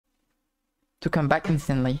to come back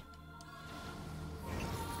instantly.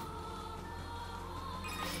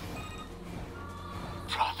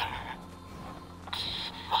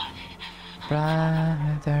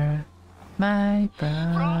 Brother, my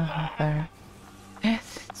brother.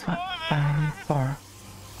 Yes, it's what I'm for.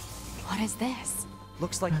 What is this?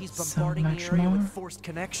 Looks like he's That's bombarding so the much area more. with forced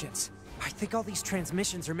connections. I think all these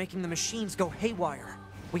transmissions are making the machines go haywire.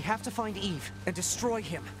 We have to find Eve and destroy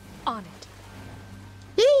him. On it.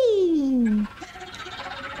 Yee!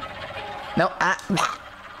 No,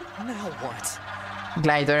 Now what?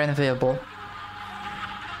 glider unavailable.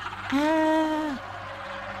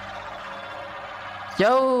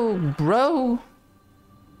 Yo, bro.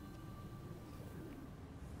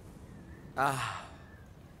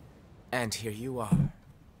 And here you are.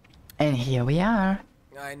 And here we are.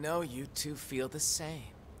 I know you two feel the same.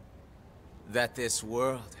 That this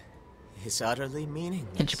world is utterly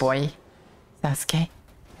meaningless. Hitch boy. Sasuke.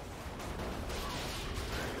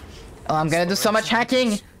 Oh, I'm gonna do so much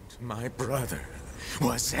hacking. My brother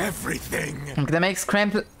was everything. I'm gonna make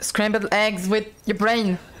scrambled eggs with your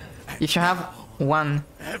brain. If you have one,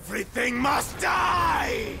 Everything must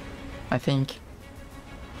die. I think.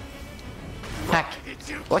 Hack.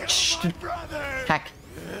 Watch. Hack.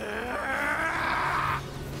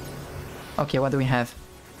 Okay, what do we have?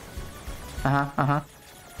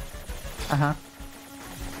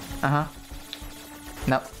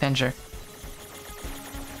 No, danger.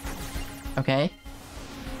 Okay.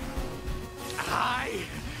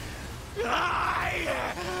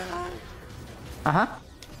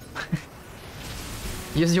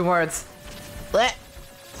 Use your words. Blech.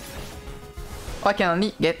 Oh, I can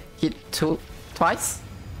only get hit twice?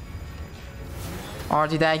 Or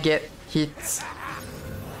did I get hit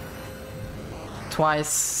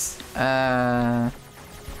twice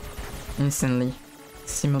instantly,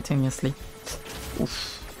 simultaneously?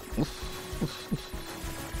 Oof.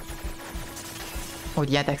 Oh,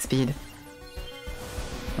 the attack speed.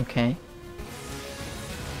 Okay.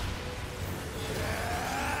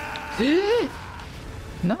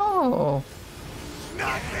 No.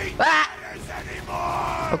 Ah!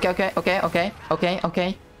 Okay.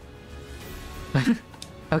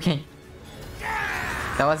 Okay.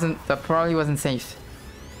 That probably wasn't safe.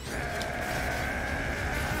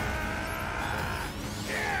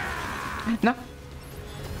 No.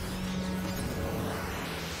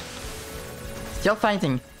 Still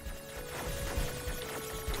fighting.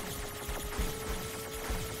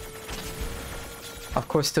 Of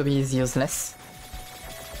course, Toby is useless.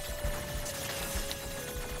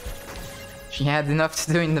 She had enough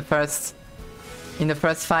to do in the first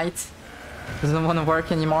fight. Doesn't want to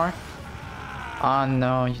work anymore. Oh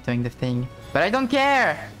no, you're doing the thing. But I don't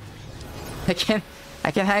care. I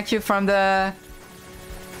can hack you from the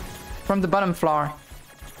bottom floor.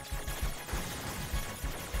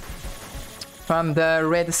 From the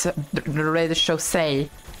red chaussee.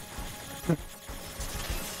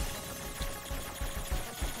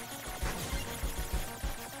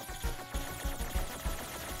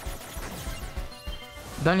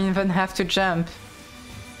 Don't even have to jump.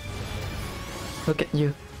 Look at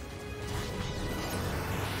you.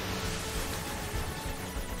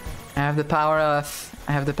 I have the power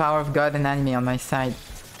of God and anime on my side.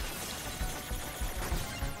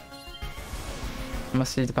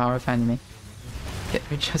 Mostly the power of anime. Okay,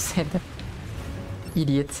 we just said that.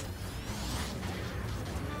 Idiot.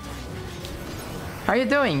 How are you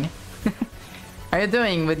doing? How are you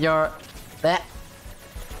doing with your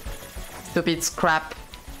stupid scrap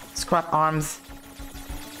arms?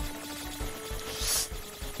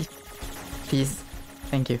 Please,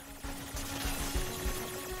 thank you.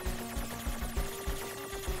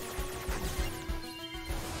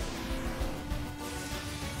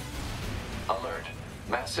 Alert.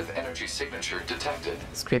 Massive energy signature detected.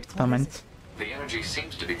 Script moment. The energy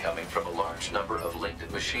seems to be coming from a large number of linked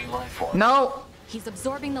machine life forms. No! He's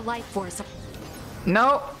absorbing the life force.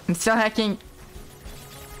 No! I'm still hacking.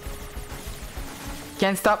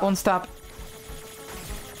 Can't stop, won't stop.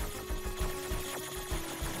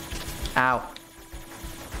 Ow.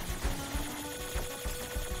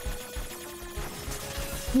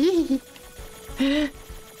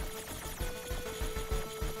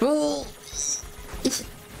 Ooh.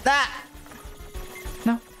 Ah.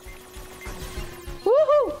 No.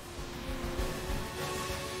 Woohoo!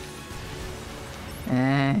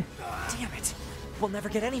 Damn it! We'll never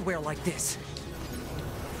get anywhere like this.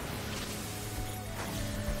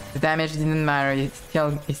 The damage didn't matter, it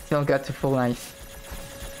still got to full life.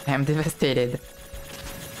 I am devastated.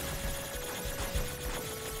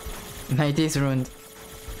 Night is ruined.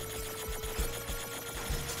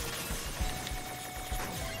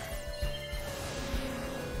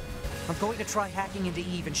 I'm going to try hacking into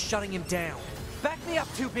Eve and shutting him down. Back me up,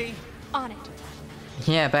 2B! On it.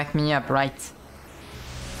 Yeah, back me up, right.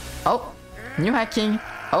 Oh, new hacking.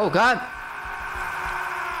 Oh god.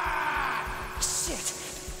 Shit!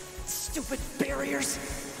 Stupid barriers!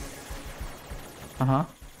 Uh-huh.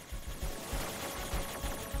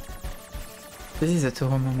 This is a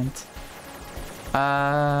Toho moment.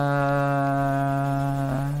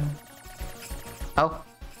 Oh.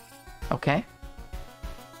 Okay.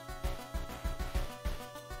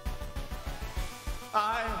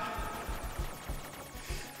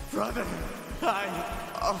 Brother,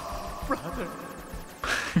 oh, brother.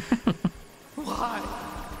 Why?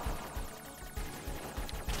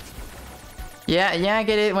 Yeah, I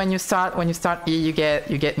get it. When you start E, you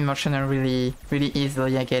get emotional really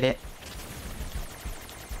easily. I get it.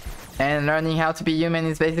 And learning how to be human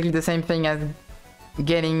is basically the same thing as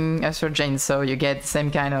getting a surgeon, so you get the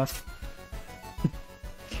same kind of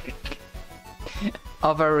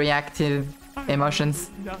overreactive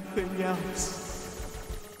emotions. Nothing else.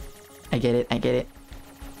 I get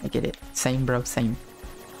it. Same, bro, same.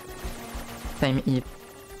 Same, Eve.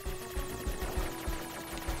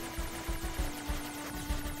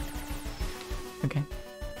 Okay.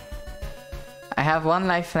 I have 1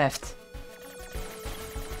 life left.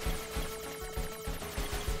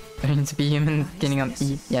 Learning to be human, getting on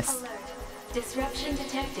E. Yes. Alert. Disruption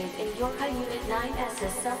detected in Yorka Unit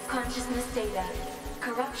 9S's self-consciousness data.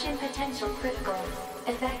 Corruption potential critical.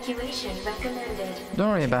 Evacuation recommended. Don't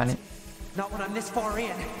worry about it. Not when I'm this far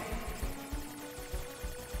in.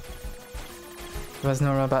 There was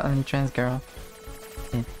no robot, only trans girl.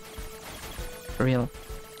 Yeah. For real.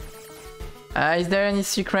 Is there any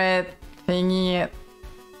secret thingy?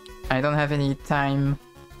 I don't have any time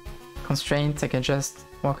constraints. I can just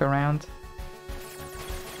walk around.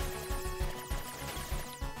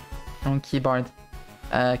 On keyboard.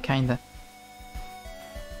 Kinda.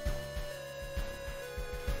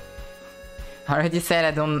 I already said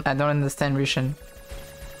I don't understand Russian.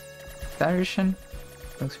 Is that Russian?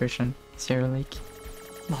 Looks Russian. Cyrillic.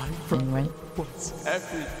 My brother Anyway. was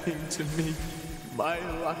everything to me. My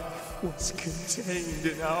life was contained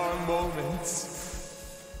in our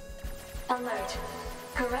moments. Alert.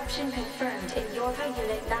 Corruption confirmed in Yorka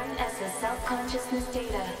Unit 9S's self-consciousness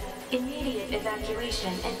data. Immediate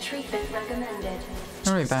evacuation and treatment recommended.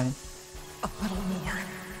 Don't worry about it. A little more.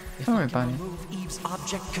 If Don't I worry can about it. remove Eve's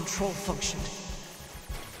object control function.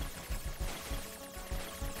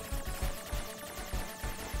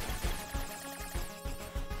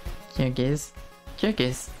 Kyrgyz.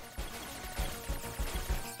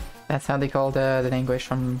 That's how they call the language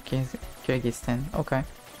from Kyrgyzstan. Okay.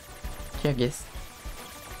 Kyrgyz.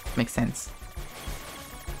 Makes sense.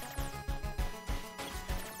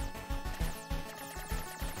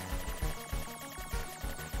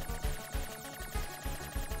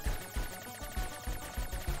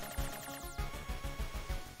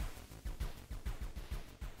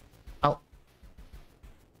 Oh.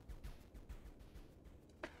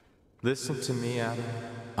 Listen to me, Adam.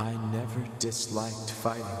 I never disliked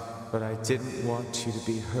fighting, but I didn't want you to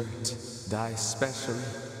be hurt. And I especially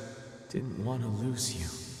didn't want to lose you.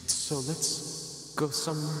 So let's go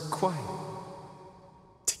somewhere quiet.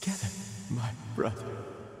 Together, my brother.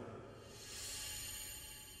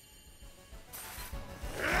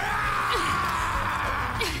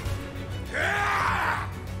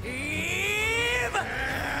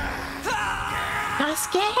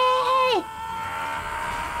 Sasuke!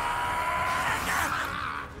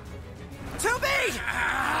 2B!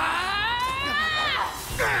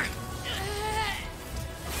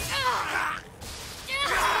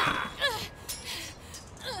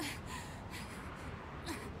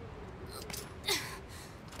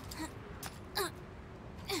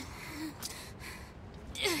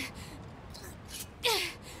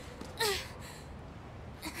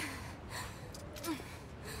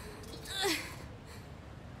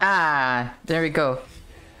 Ah, there we go.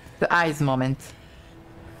 The eyes moment.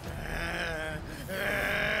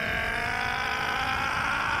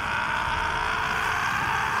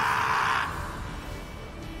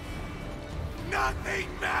 Nothing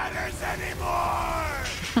matters anymore!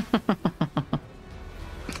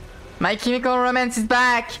 My Chemical Romance is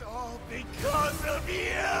back! All because of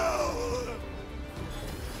you!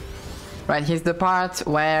 Right, here's the part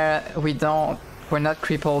where we're not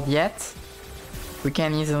crippled yet. We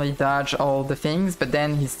can easily dodge all the things, but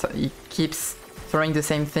then he keeps throwing the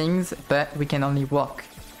same things, but we can only walk.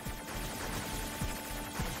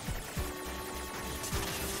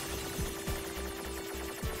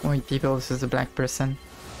 White people versus a black person.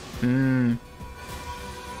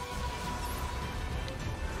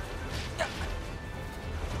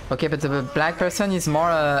 Okay, but the black person is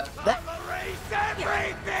more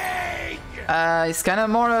it's kind of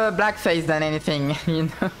more blackface than anything, you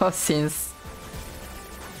know, since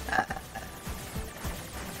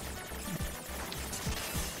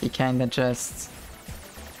he kind of just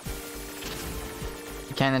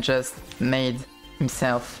made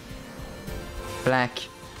himself black.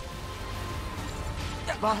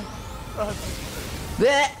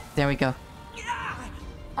 There we go.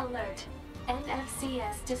 Alert.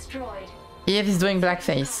 NFCS destroyed. Eve is doing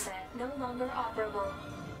blackface. No longer operable.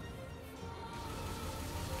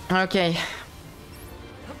 Okay.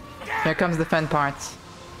 Here comes the fun part.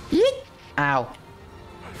 Yeet! Ow.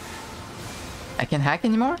 I can't hack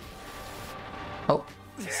anymore? Oh.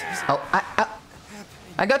 Oh,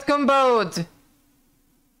 I got comboed!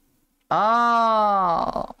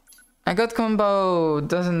 Oh. I got comboed.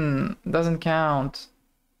 Doesn't count.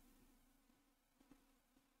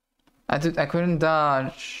 I couldn't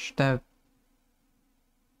dodge the...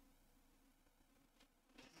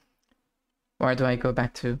 Where do I go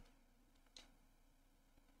back to?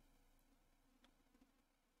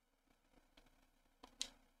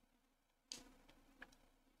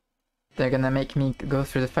 They're gonna make me go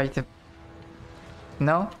through the fight.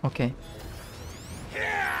 No? Okay.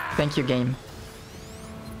 Thank you, game.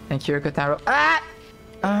 Thank you, Kotaro. Ah!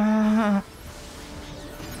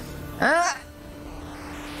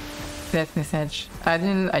 Death message. I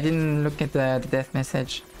didn't look at the death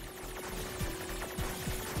message.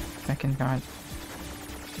 Second card.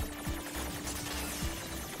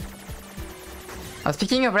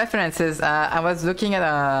 Speaking of references, I was looking at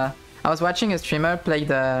I was watching a streamer play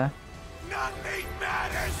the... Nothing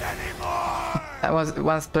matters anymore! I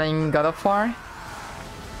was playing God of War.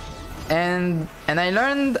 And I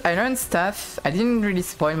learned stuff. I didn't really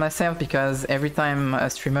spoil myself because every time a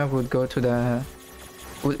streamer would go to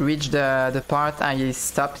would reach the part I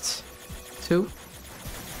stopped to,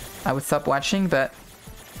 I would stop watching, but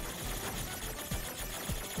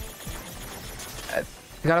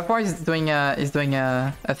God of War is doing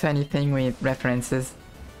a funny thing with references.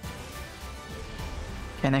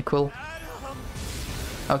 Kinda cool.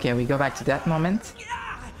 Okay, we go back to that moment.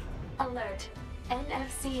 Alert.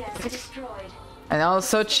 NFCS destroyed. And I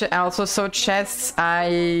also saw chests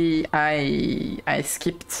I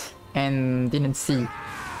skipped and didn't see.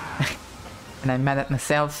 And I'm mad at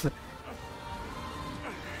myself.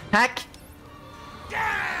 Hack!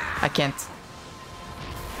 I can't.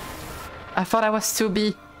 I thought I was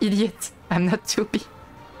 2B. Idiot. I'm not 2B.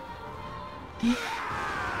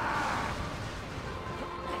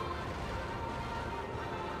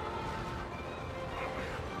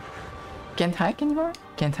 Can't hack anymore?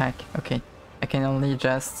 Can't hack. Okay. I can only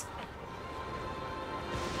just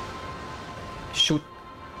shoot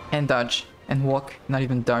and dodge and walk. Not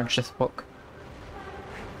even dodge, just walk.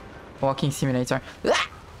 Walking simulator. Ah!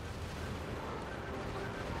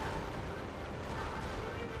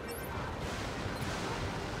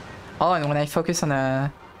 Oh, and when I focus on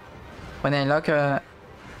when I lock an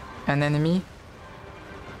enemy,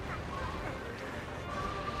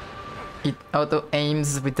 it auto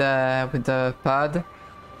aims with the pod,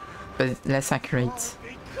 but it's less accurate.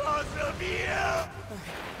 Because of you!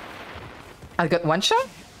 I got one shot?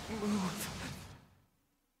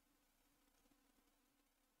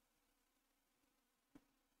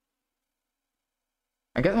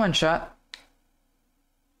 I got one shot.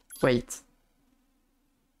 Wait.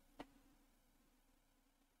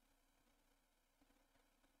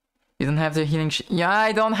 You don't have the healing chip. Yeah,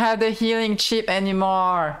 I don't have the healing chip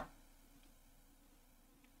anymore.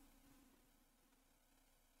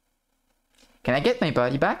 Can I get my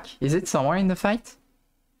body back? Is it somewhere in the fight?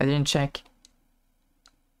 I didn't check.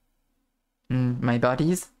 My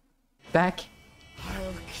body's back.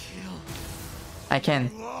 I'll kill I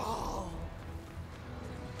can. you all.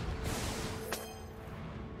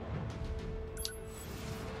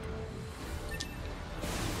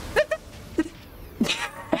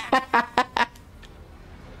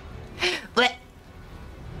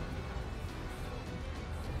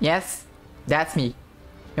 Yes, that's me.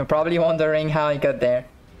 You're probably wondering how I got there.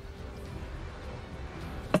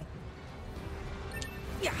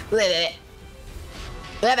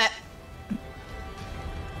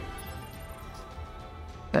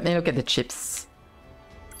 Let me look at the chips.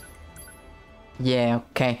 Yeah,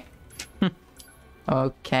 okay.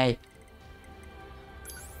 Okay.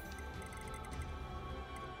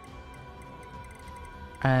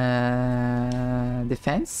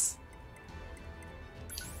 Defense?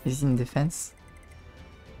 Is it in defense?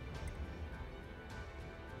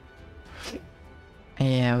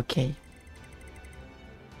 Yeah, okay.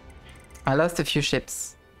 I lost a few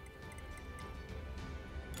ships.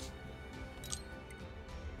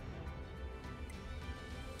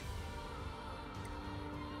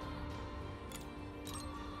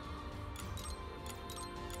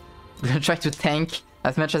 gonna try to tank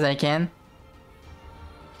as much as I can.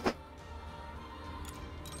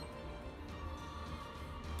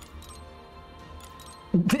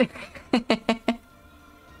 Okay.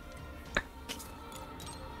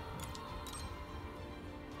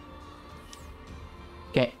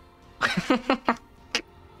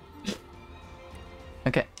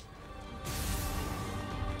 Okay.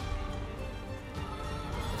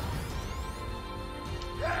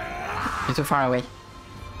 You're too far away.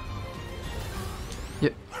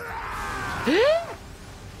 You...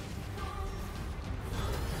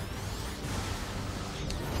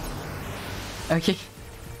 Okay.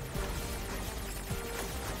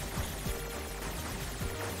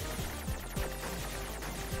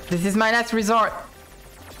 This is my last resort.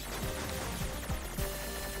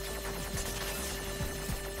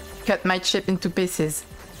 Cut my chip into pieces.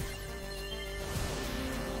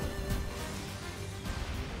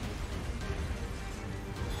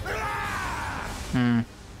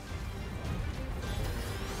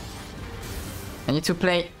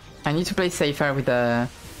 I need to play safer with the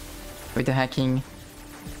hacking.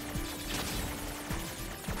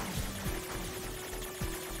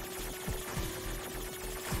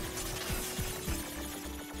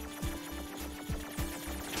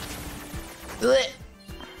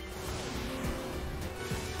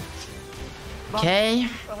 Okay.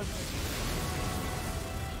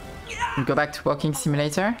 Go back to walking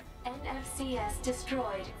simulator. NFCS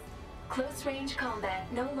destroyed. Close range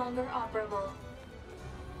combat no longer operable.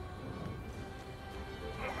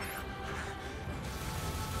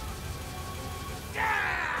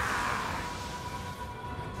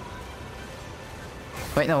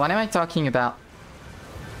 Wait, no, what am I talking about?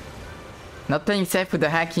 Not playing safe with the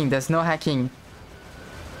hacking, there's no hacking.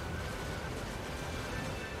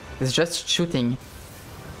 It's just shooting.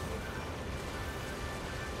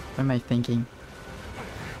 What am I thinking?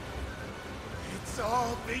 It's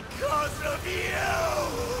all because of you!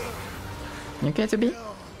 You okay to be?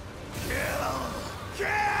 Kill!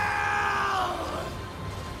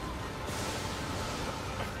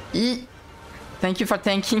 E. Thank you for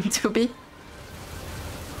tanking to be.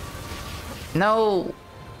 No!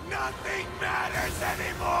 Nothing matters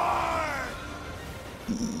anymore!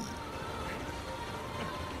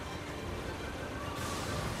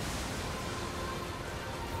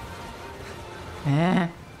 Eh.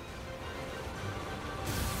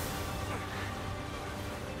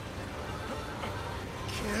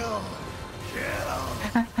 Kill!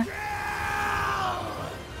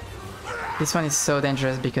 This one is so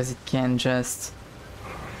dangerous because it can just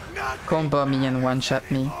combo me and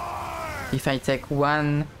one-shot me. If I take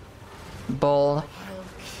one ball,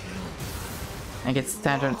 I get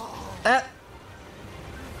staggered.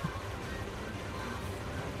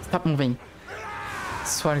 Stop moving.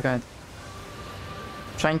 Swear to God.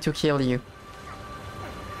 Trying to kill you.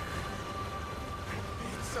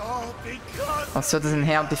 Also doesn't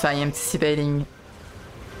help if I am anticipating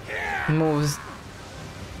moves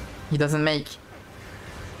he doesn't make.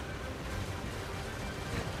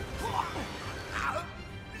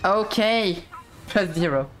 Okay.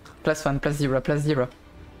 +0. +1, +0, +0.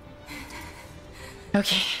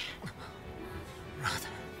 Okay.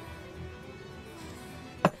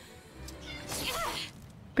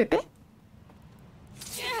 Pepe?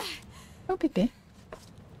 Oh, Pepe.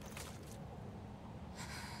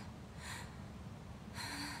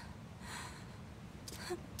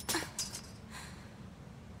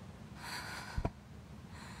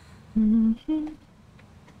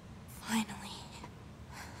 Finally.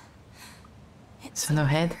 So no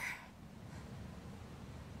head?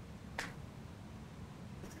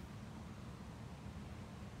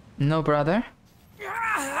 No brother?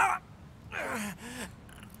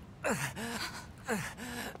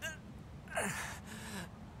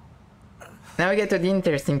 Now we get to the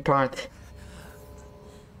interesting part.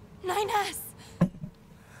 NieR!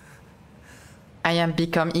 I am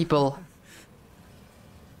become evil.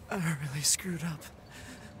 I really screwed up.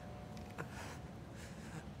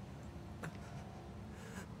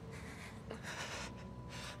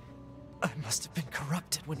 I must have been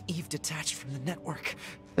corrupted when Eve detached from the network.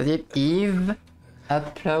 So did Eve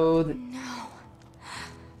upload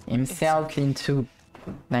himself into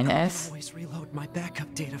NieR? Always reload my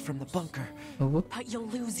backup data from the bunker. Ooh. But you'll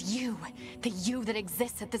lose you, the you that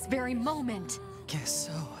exists at this very moment. Guess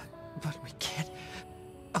so, but we can't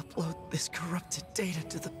upload this corrupted data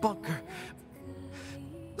to the bunker.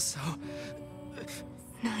 So...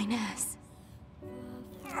 NieR.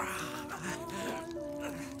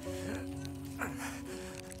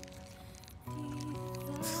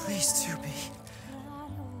 Please, Tubi.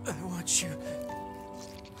 I want you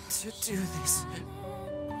to do this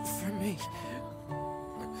for me.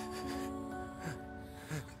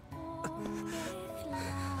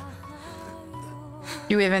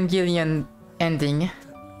 You Evangelion ending.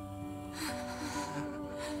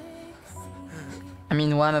 I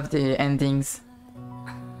mean, one of the endings.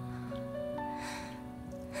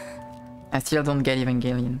 I still don't get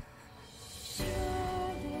Evangelion.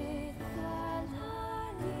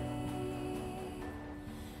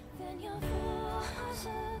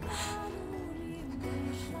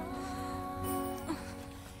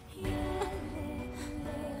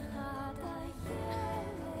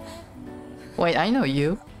 Wait, I know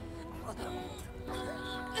you.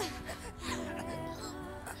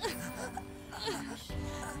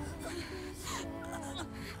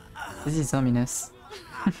 This is ominous.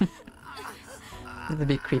 It's a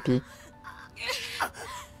bit creepy.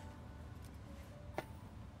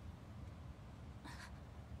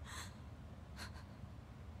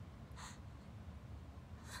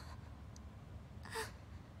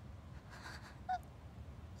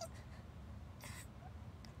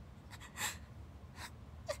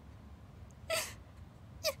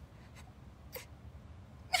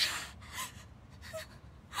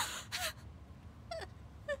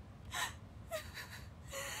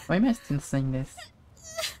 Why am I still saying this?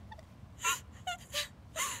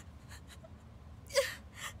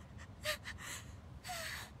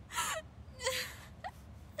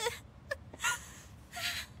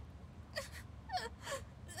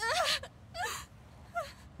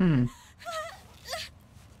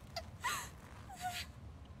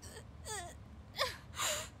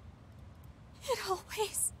 It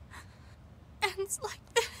always ends like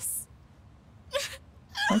this.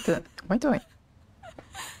 Why do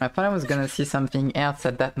I thought I was gonna see something else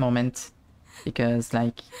at that moment. Because,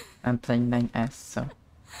 like, I'm playing 9S, so...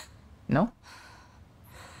 No?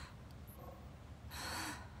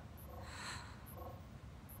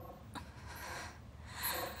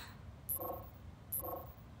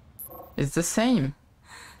 It's the same.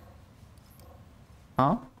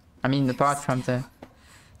 Huh? I mean, apart from the...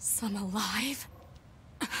 Some alive?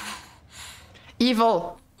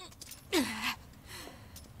 Evil!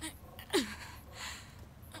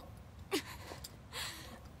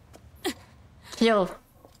 Kill!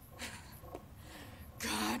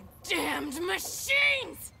 Goddamned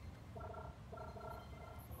machines!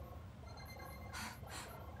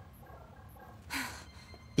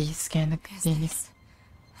 These can Is continue. this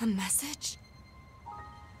a message?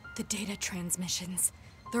 The data transmissions,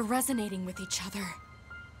 they're resonating with each other.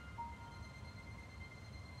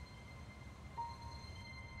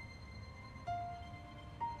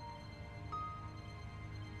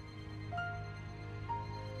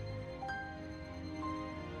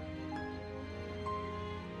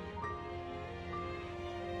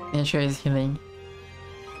 Nature is healing.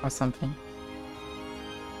 Or something.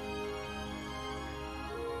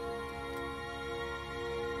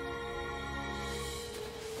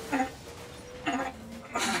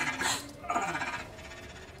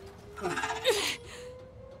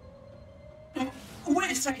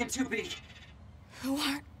 Wait a second, 2B. Who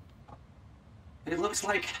are... It looks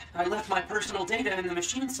like I left my personal data in the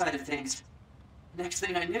machine side of things. Next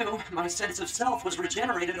thing I knew, my sense of self was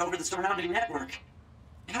regenerated over the surrounding network.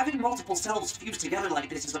 Having multiple selves fused together like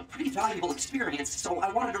this is a pretty valuable experience, so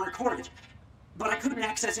I wanted to record it. But I couldn't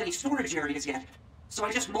access any storage areas yet, so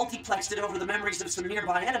I just multiplexed it over the memories of some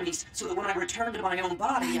nearby enemies, so that when I returned to my own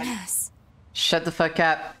body, Yes. Shut the fuck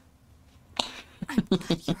up. I'm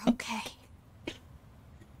glad you're okay.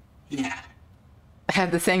 Yeah. I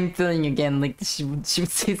have the same feeling again, like she would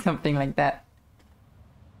say something like that.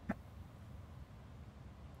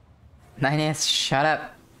 9S, shut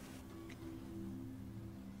up.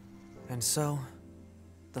 And so,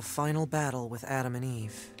 the final battle with Adam and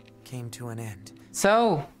Eve came to an end.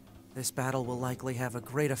 So, This battle will likely have a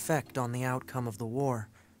great effect on the outcome of the war.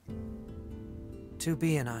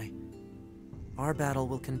 2B and I, our battle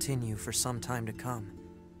will continue for some time to come.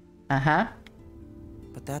 uh-huh,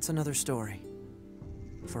 But that's another story.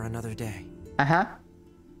 For another day. uh-huh.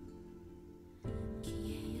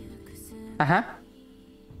 Uh-huh.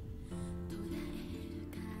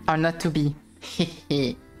 Or not to be.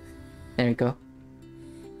 There we go.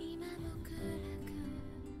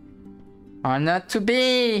 Or not to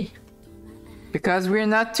be! Because we're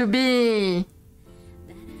not to be!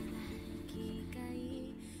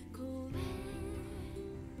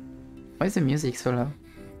 Why is the music so low?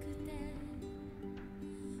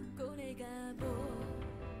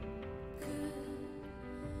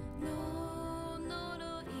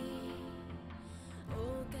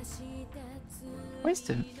 Where's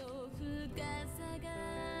the...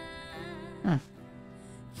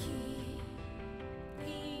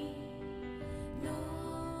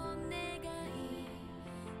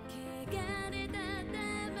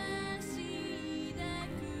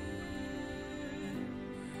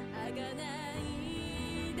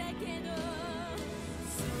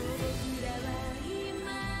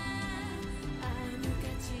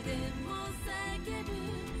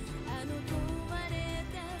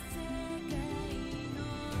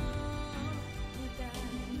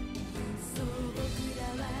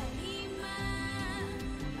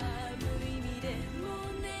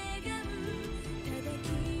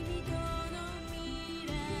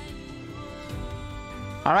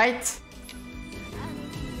 All right.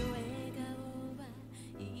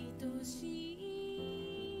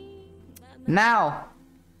 Now.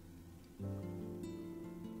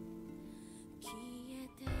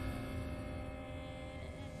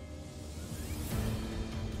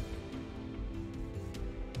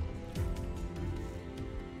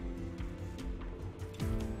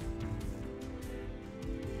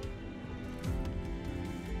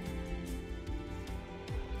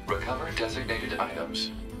 Recover designated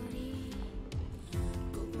items.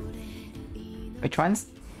 Which ones?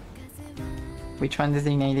 Which one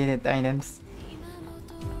designated items?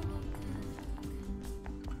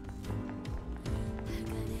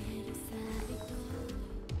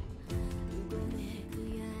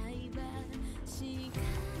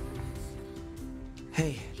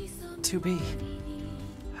 Hey, 2B.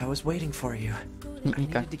 I was waiting for you. I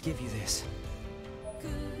needed to give you this.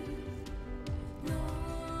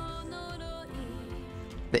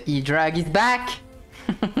 The E-drag is back!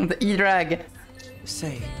 The E-drag!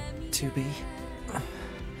 Say, 2B.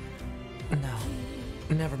 No,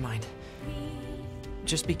 never mind.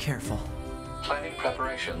 Just be careful. Planning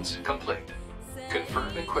preparations complete.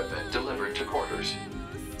 Confirm equipment delivered to quarters.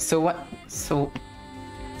 So what? So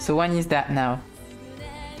when is that now?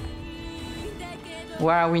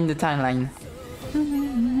 Where are we in the timeline?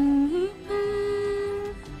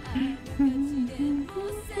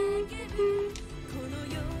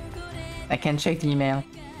 I can check the email.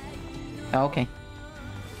 Oh, okay.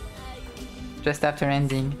 Just after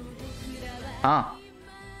ending. Ah.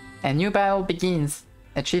 A new battle begins.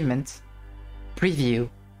 Achievement. Preview.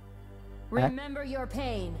 Remember your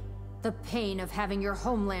pain. The pain of having your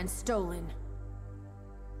homeland stolen.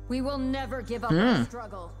 We will never give up our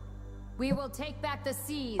struggle. We will take back the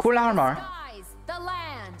seas, Cool armor. the skies, the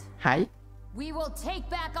land. Hi. We will take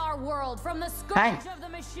back our world from the scourge of the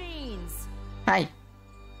machines. Hi.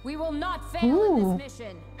 We will not fail in this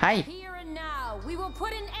mission. Hi. Here and now, we will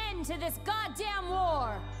put an end to this goddamn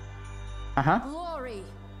war. Uh-huh. Glory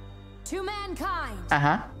to mankind.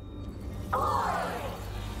 Uh-huh. Glory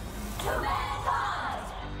to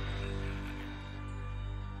mankind.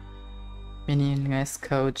 Meaningless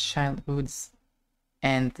code, childhoods,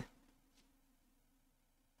 and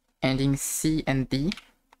ending C and D,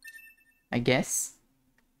 I guess.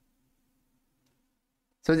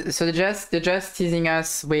 So they're just teasing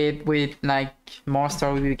us with like more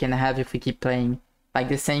story we can have if we keep playing. Like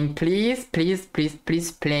they're saying, please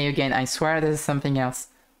play again. I swear there's something else.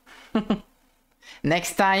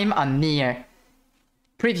 Next time on NieR.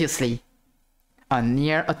 Previously on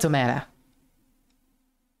NieR Automata.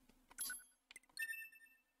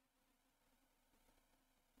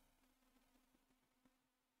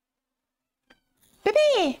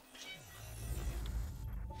 Baby!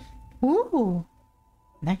 Ooh!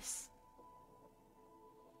 Nice.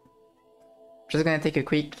 Just gonna take a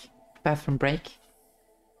quick bathroom break.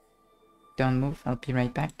 Don't move, I'll be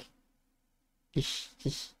right back. Ish,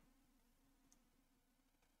 ish.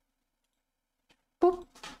 Boop.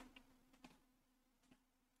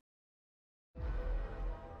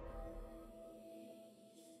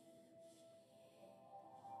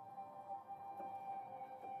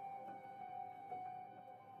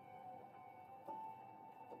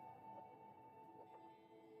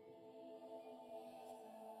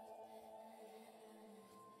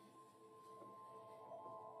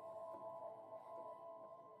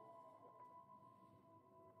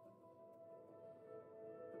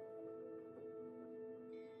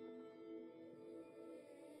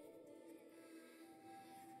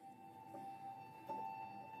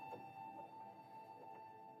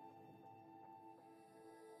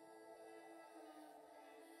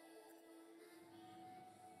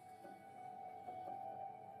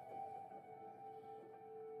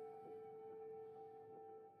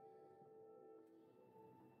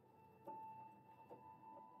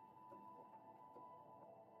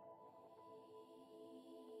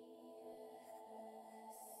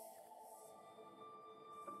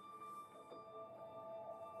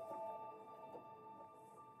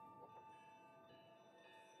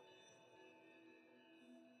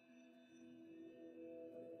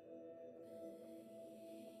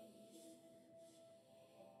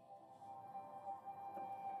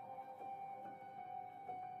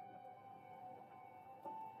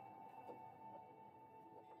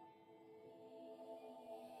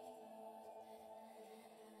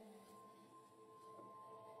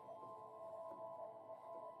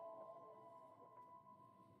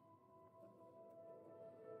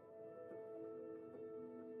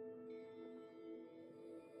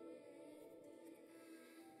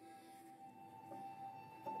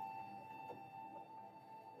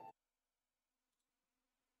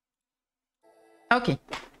 Okay.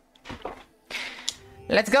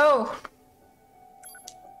 Let's go!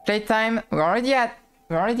 Playtime, we're already at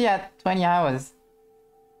 20 hours.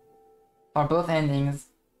 For both endings.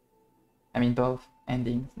 I mean both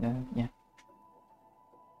endings, yeah.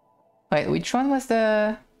 Wait, which one was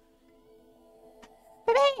the...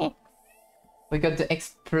 We got the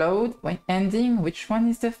explode ending. Which one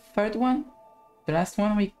is the third one? The last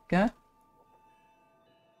one we got?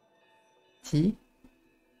 T?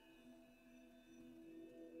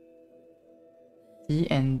 T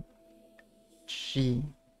and G.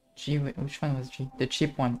 G, which one was G? The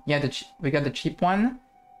cheap one. Yeah, we got the cheap one.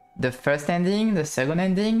 The first ending, the second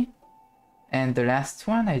ending. And the last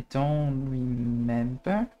one, I don't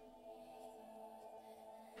remember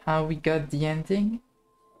how we got the ending.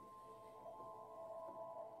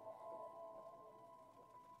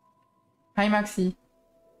 Hi Maxi.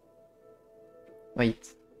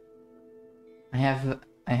 Wait. I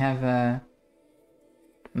have a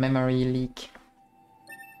memory leak.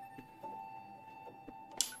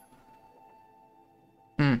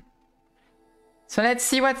 So let's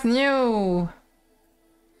see what's new.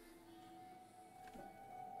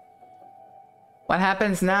 What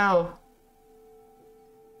happens now?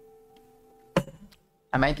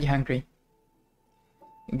 I might be hungry.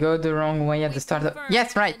 Go the wrong way at the start of...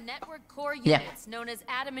 Yes, right! The network core Yeah. units known as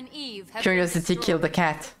Adam and Eve have Curiosity been killed the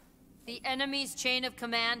destroyed. cat. The enemy's chain of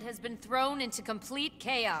command has been thrown into complete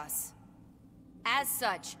chaos. As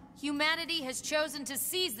such, humanity has chosen to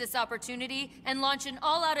seize this opportunity and launch an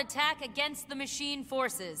all-out attack against the machine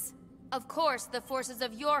forces. Of course, the forces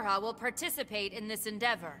of Yorha will participate in this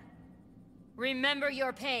endeavor. Remember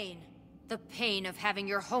your pain. The pain of having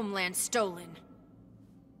your homeland stolen.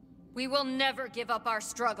 We will never give up our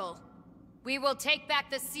struggle. We will take back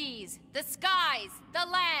the seas, the skies, the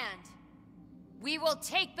land. We will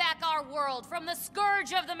take back our world from the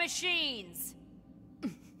scourge of the machines.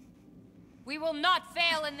 We will not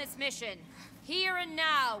fail in this mission. Here and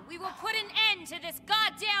now, we will put an end to this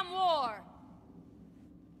goddamn war.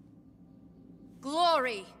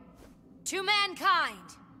 Glory to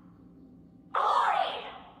mankind. Glory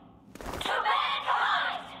to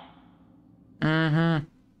mankind! Mm-hmm.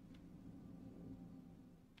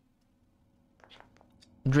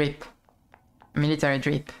 Drip. Military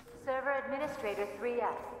drip. Server Administrator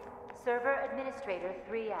 3S. Server Administrator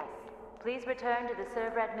 3S. Please return to the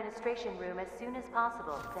server administration room as soon as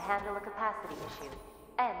possible to handle a capacity issue.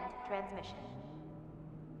 End transmission.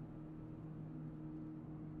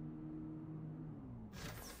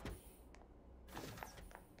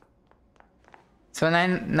 So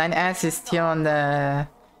 9S is still on the...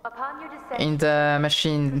 Upon your descent, in the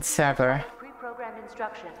machine server. pre-programmed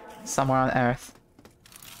instructions. Somewhere on Earth.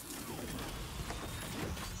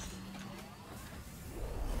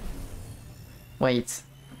 Wait.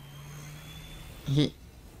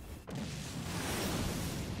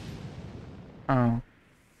 Oh.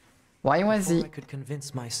 Why was Before he... I could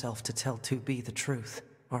convince myself to tell 2B the truth,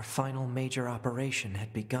 our final major operation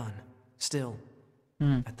had begun. Still,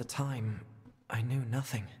 at the time, I knew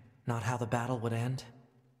nothing. Not how the battle would end,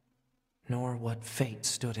 nor what fate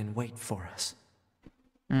stood in wait for us.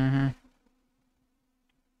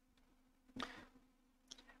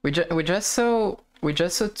 We just saw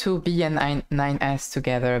 2B and 9S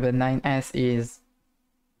together, but 9S is...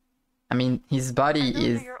 I mean, his body Those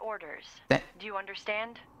is... are your orders. That... Do you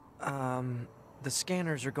understand? The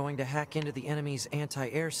scanners are going to hack into the enemy's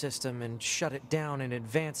anti-air system and shut it down in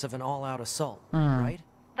advance of an all-out assault, right?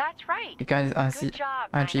 That's right. You guys are Good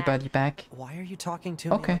job, RG 9S. body back. Why are you talking to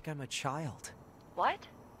me like I'm a child? What?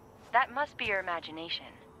 That must be your imagination.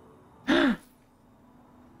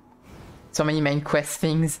 So many main quest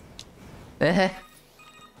things.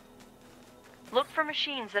 Look for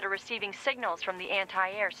machines that are receiving signals from the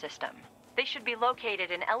anti-air system. They should be located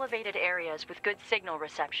in elevated areas with good signal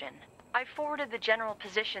reception. I forwarded the general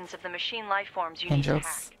positions of the machine lifeforms you need to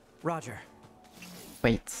hack. Roger.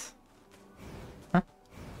 Wait. Huh?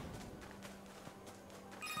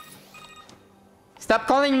 Stop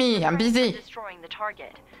calling me! I'm busy! Destroying the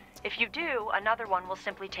target. If you do, another one will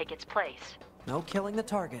simply take its place. No killing the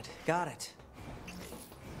target. Got it.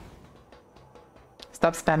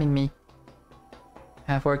 Stop spamming me.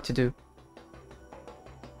 I have work to do.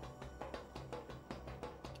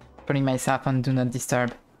 Putting myself on Do Not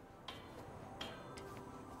Disturb.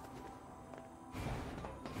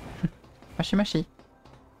 Mashi mashi.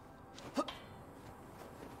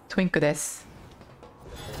 Twinku desu.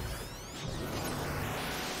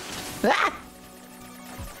 Ah!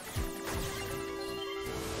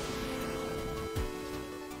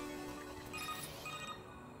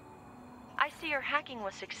 I see your hacking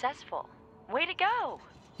was successful. Way to go!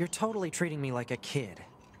 You're totally treating me like a kid.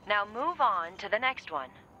 Now move on to the next one.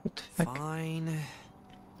 What the fuck? Fine.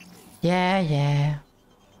 Yeah, yeah.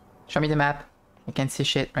 Show me the map. I can't see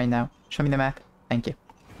shit right now. Show me the map. Thank you.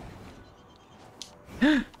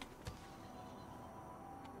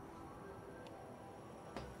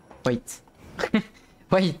 Wait.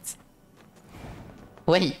 Wait.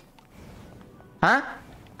 Wait. Huh?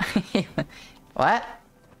 What?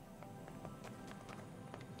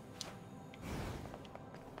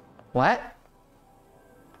 What?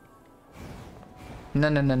 No,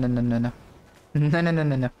 no, no, no, no, no, no. No, no, no,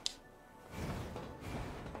 no, no.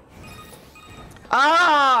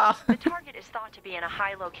 Ah! The target is thought to be in a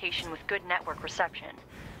high location with good network reception.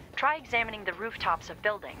 Try examining the rooftops of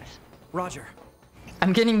buildings. Roger.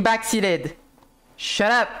 I'm getting backseated.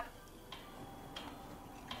 Shut up.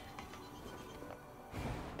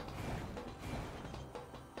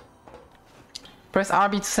 Press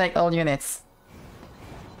RB to select all units.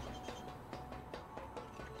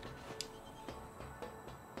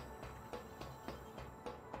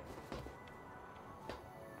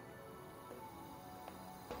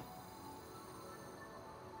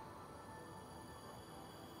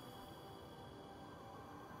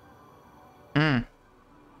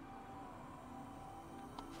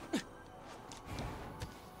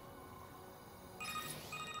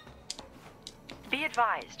 Be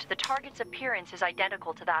advised, the target's appearance is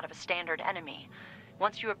identical to that of a standard enemy.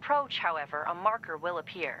 Once you approach, however, a marker will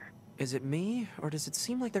appear. Is it me, or does it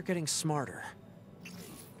seem like they're getting smarter?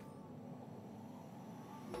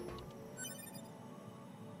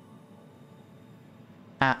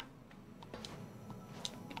 Ah.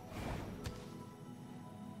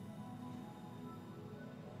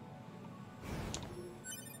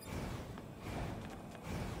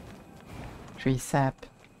 Tree sap.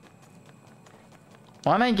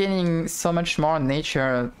 Why am I getting so much more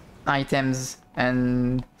nature items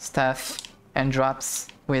and stuff and drops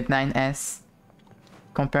with 9S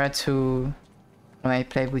compared to when I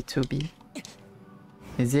played with 2B?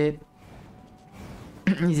 Is it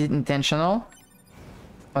is it intentional?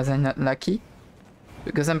 Was I not lucky?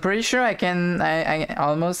 Because I'm pretty sure I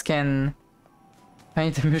almost can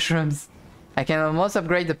find the mushrooms. I can almost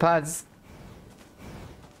upgrade the pods.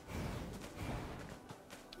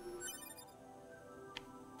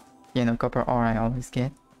 Yeah, no copper ore I always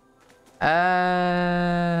get.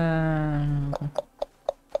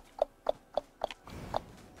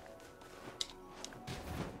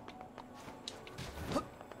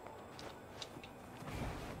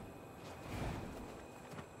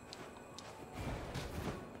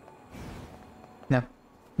 No.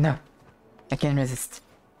 No. I can't resist.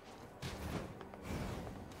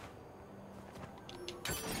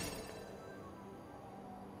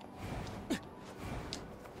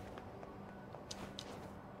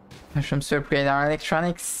 Mushrooms to upgrade our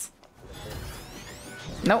electronics.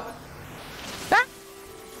 No. Ah!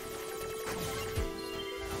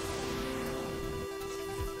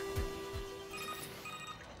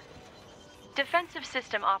 Defensive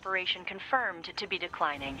system operation confirmed to be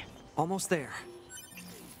declining. Almost there.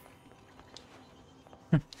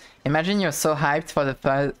 Imagine you're so hyped for the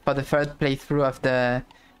third playthrough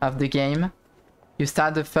of the game. You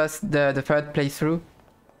start the third playthrough,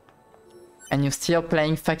 and you're still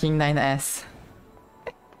playing fucking 9S.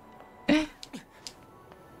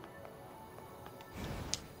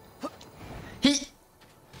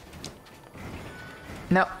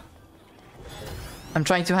 No. I'm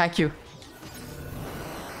trying to hack you.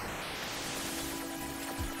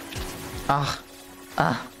 Ah.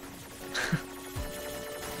 Ah.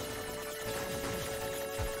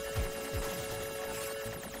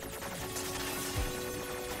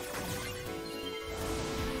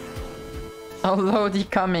 Lordy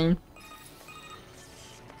coming.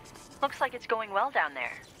 Looks like it's going well down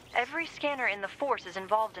there. Every scanner in the force is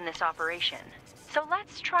involved in this operation. So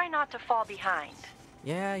let's try not to fall behind.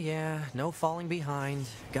 Yeah, no falling behind.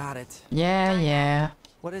 Got it. Yeah.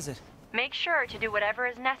 What is it? Make sure to do whatever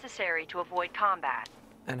is necessary to avoid combat.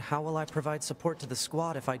 And how will I provide support to the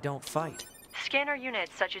squad if I don't fight? Scanner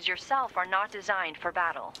units such as yourself are not designed for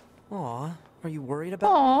battle. Aw, are you worried about...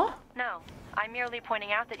 Aww. No, I'm merely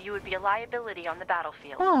pointing out that you would be a liability on the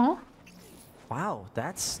battlefield. Aww. Wow,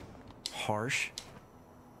 that's harsh.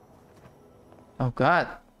 Oh god.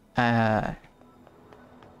 Did I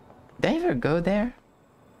ever go there?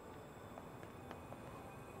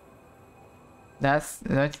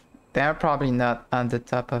 They're probably not on the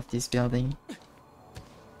top of this building.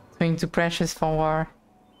 Going too precious for war.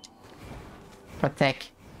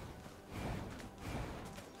 Protect.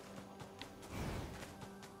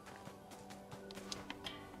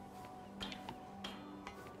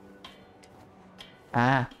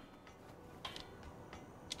 Ah.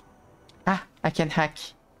 Ah, I can hack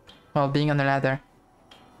while being on the ladder.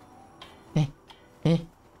 Eh, eh.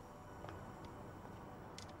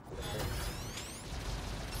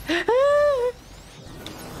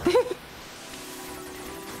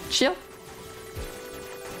 Chill.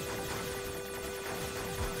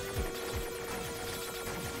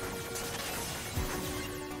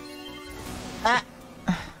 Ah.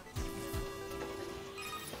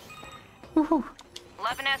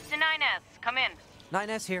 11S to 9S, come in.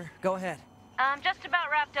 9S here, go ahead. Just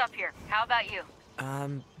about wrapped up here. How about you?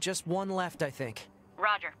 Just one left, I think.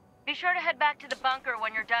 Roger. Be sure to head back to the bunker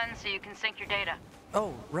when you're done so you can sync your data.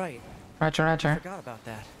 Oh, right. Roger, Roger. Forgot about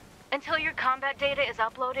that. Until your combat data is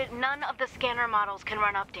uploaded, none of the scanner models can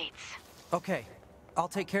run updates. Okay. I'll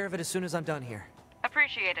take care of it as soon as I'm done here.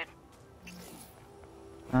 Appreciated.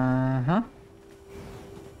 Uh-huh.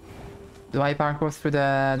 Do I parkour through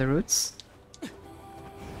the roots?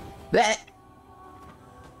 Blech!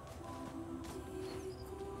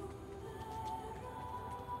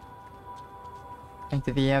 Like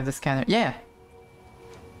the VA of the scanner. Yeah!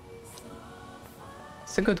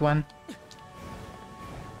 It's a good one.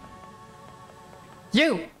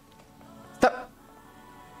 You! Stop!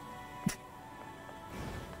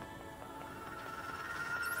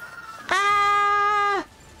 Ah!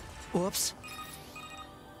 Whoops.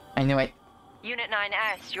 I knew it. Unit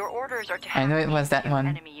 9S, your orders are to I knew it was that kill one.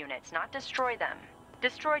 enemy units, not destroy them.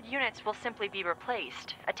 Destroyed units will simply be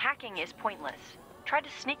replaced. Attacking is pointless. Try to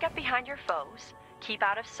sneak up behind your foes, keep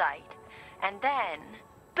out of sight, and then,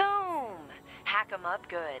 boom! Hack them up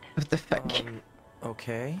good. What the fuck?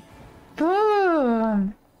 Okay.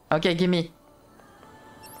 Boom! Okay, gimme.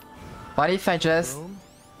 What if I just... Boom.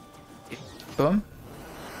 Boom?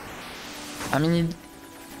 I mean,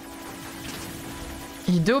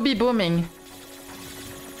 he do be booming.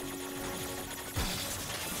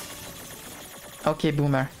 Okay,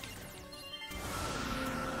 boomer.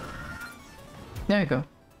 There you go.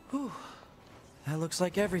 Whew. That looks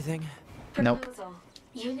like everything. Nope. Proposal.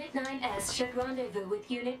 Unit 9S should rendezvous with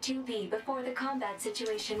Unit 2B before the combat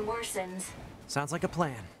situation worsens. Sounds like a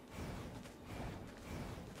plan.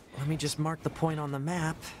 Let me just mark the point on the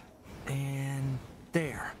map. And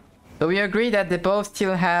there. So we agree that they both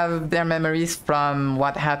still have their memories from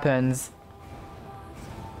what happens.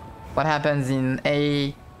 What happens in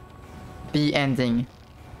A, B ending.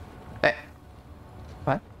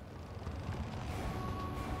 What?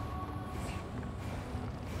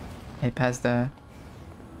 I passed the...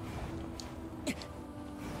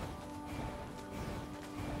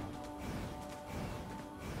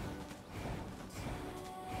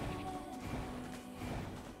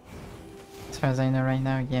 As far as I know right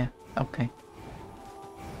now, yeah. Okay.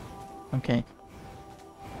 Okay.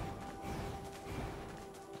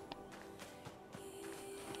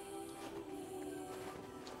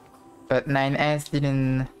 But 9S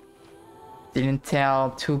didn't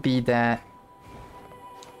tell 2B that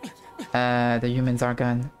the humans are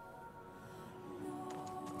gone.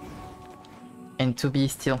 And 2B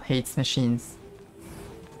still hates machines.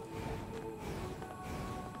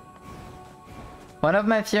 One of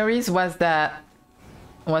my theories was that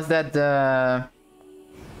the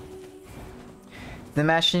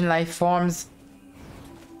machine life forms.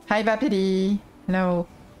 Hi Bapidi. Hello.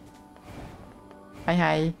 Hi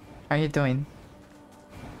hi. How are you doing?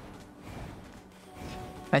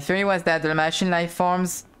 My theory was that the machine life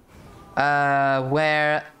forms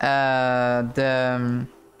were the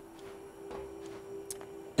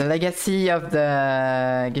legacy of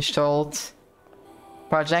the Gestalt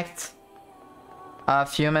project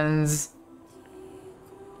of humans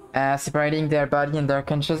separating their body and their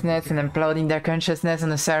consciousness and uploading their consciousness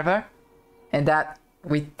on a server, and that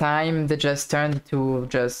with time they just turned to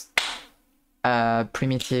just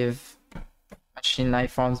primitive machine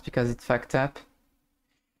life forms because it fucked up.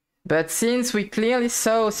 But since we clearly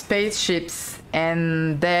saw spaceships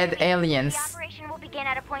and dead aliens, the operation will begin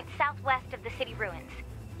at a point southwest of the city ruins.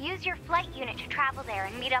 Use your flight unit to travel there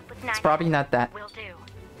and meet up with 9. it's probably not that. Will do.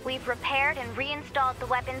 We've repaired and reinstalled the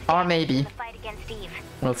weapons Or maybe. in the fight against Eve.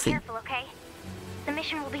 We'll Be see. careful, okay? The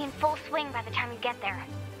mission will be in full swing by the time you get there.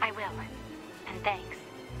 I will. And thanks.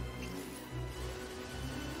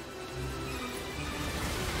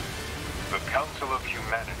 The Council of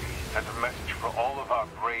Humanity has a message for all of our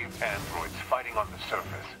brave androids fighting on the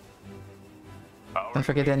surface. Don't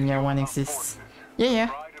forget that NieR 1 exists. Yeah.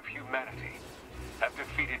 Pride of Humanity have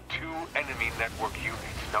defeated 2 enemy network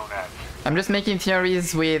units known as... I'm just making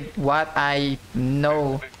theories with what I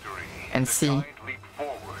know and see.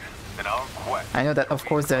 I know that of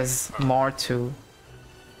course there's more to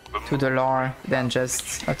the lore than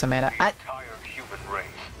just Automata.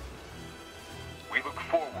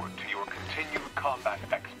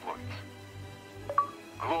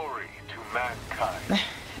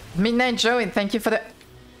 Midnight Joe, thank you for the...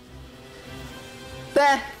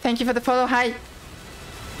 Thank you for the follow, hi!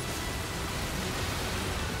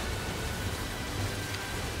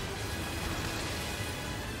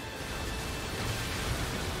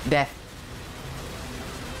 Death.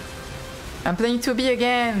 I'm playing 2B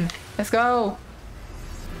again! Let's go!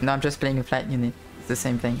 No, I'm just playing a flight unit. It's the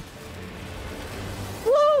same thing.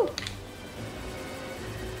 Woo!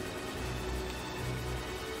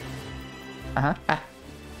 Uh-huh. Ah.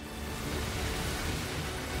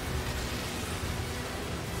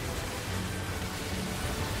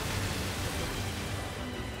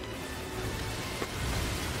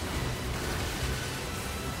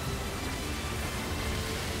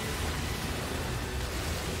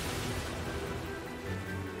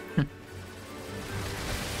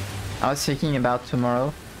 I was thinking about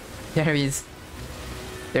tomorrow. There is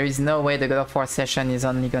no way the God of War session is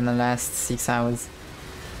only gonna last 6 hours.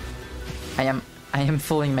 I am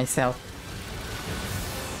fooling myself.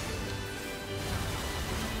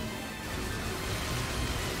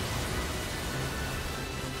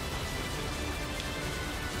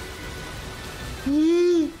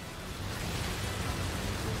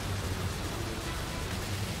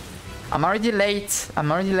 I'm already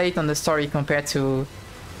late on the story compared to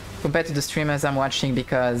the streamers I'm watching,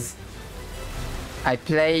 because I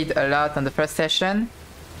played a lot on the first session,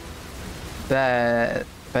 but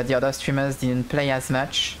the other streamers didn't play as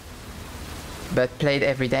much, but played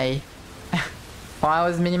every day. 4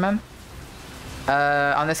 hours minimum.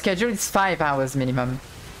 On the schedule it's 5 hours minimum.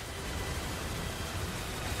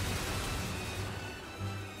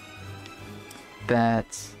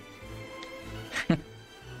 But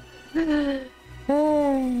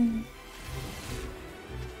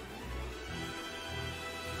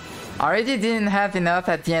already didn't have enough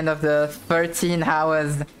at the end of the 13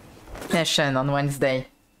 hours session on Wednesday.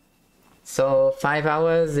 So 5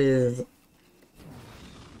 hours is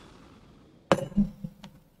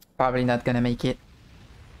probably not gonna make it.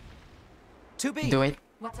 2B. Do it.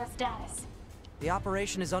 What's our status? The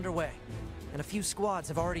operation is underway, and a few squads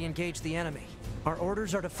have already engaged the enemy. Our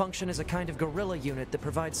orders are to function as a kind of guerrilla unit that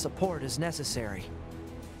provides support as necessary.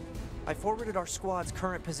 I forwarded our squad's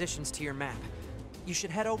current positions to your map. You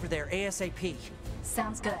should head over there ASAP.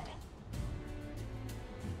 Sounds good.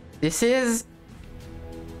 This is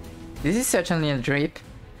certainly a drip.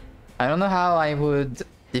 I don't know how I would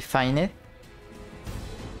define it.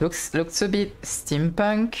 Looks a bit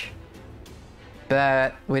steampunk,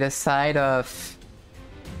 but with a side of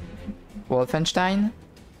Wolfenstein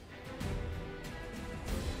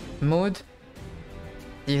mood.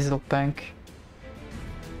 Diesel punk.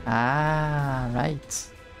 Ah, right.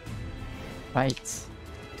 Right.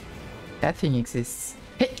 That thing exists.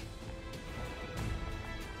 Hey!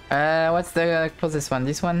 What's the closest one?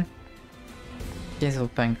 This one? Diesel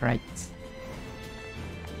punk, right.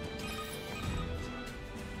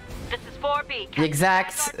 This is 4B. The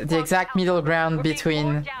exact middle ground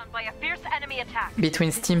between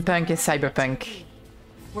steampunk and cyberpunk.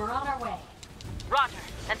 We're on our way. Roger,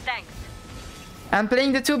 and thanks. I'm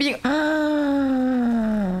playing the 2B.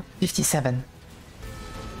 57.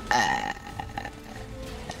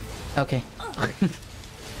 Okay.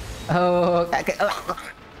 Oh. Okay.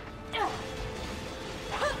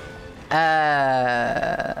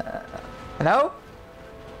 Hello?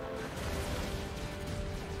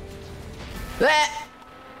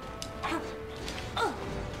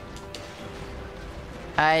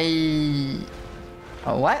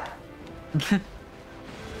 What?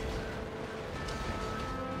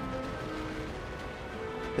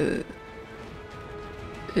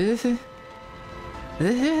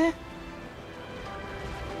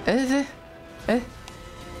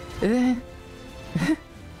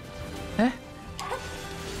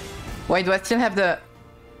 Wait, do I still have the...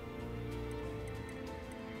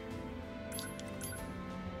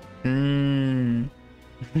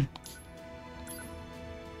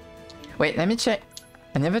 Wait, let me check.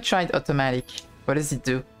 I never tried automatic. What does it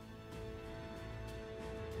do?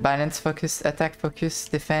 Balance, focus, attack, focus,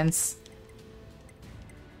 defense.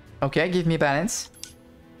 Okay, give me balance.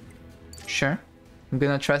 Sure. I'm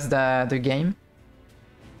gonna trust the game.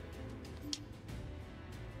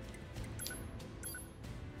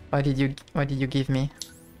 What did you give me?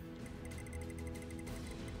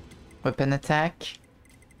 Weapon attack,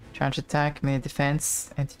 charge attack, melee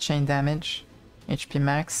defense, anti-chain damage, HP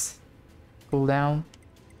max, cooldown,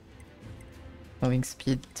 moving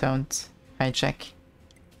speed, taunt, hijack.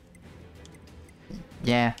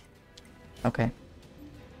 Yeah. Okay.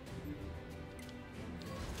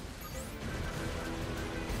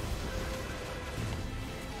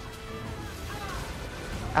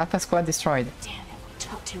 Alpha squad destroyed. Damn it, we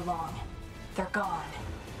took too long. They're gone.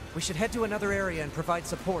 We should head to another area and provide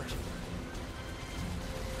support.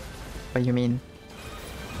 What do you mean?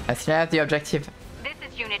 I still have the objective. This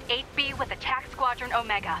is Unit 8B with Attack Squadron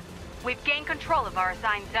Omega. We've gained control of our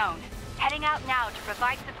assigned zone. Heading out now to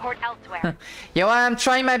provide support elsewhere. Yo, I'm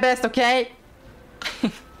trying my best, okay?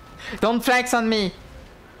 Don't flex on me.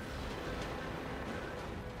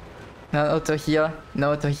 No auto heal.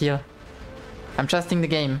 No auto heal. I'm trusting the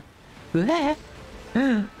game. Wait,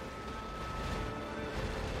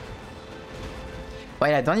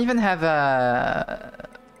 I don't even have a...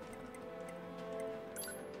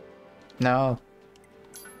 No.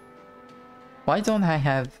 Why don't I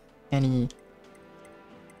have any...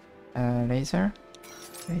 laser?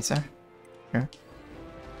 Laser? Sure.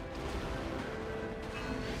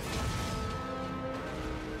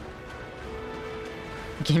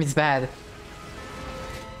 Game is bad.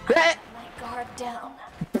 My guard down.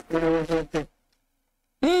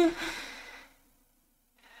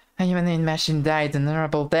 A human machine died an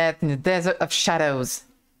honorable death in the desert of shadows.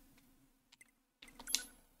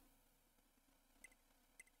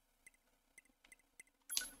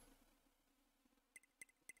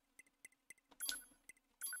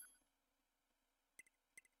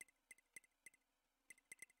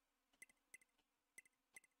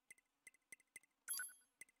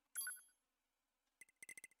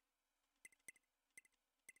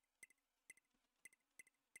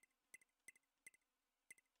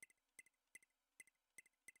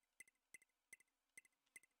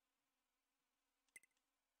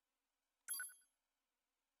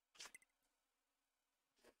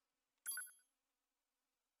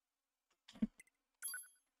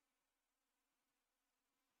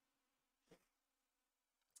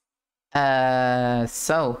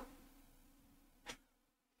 So.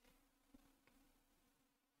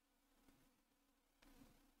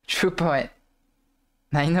 True poet.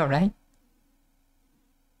 I know, right?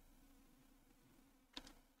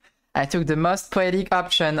 I took the most poetic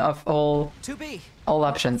option of all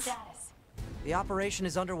options. The operation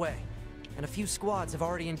is underway, and a few squads have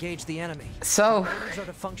already engaged the enemy. So, orders are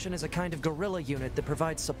to function as a kind of guerrilla unit that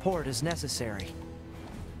provides support as necessary.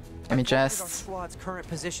 Let me just... Our squad's current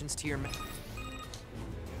positions to your...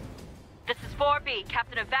 This is 4B,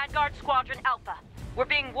 Captain of Vanguard Squadron Alpha. We're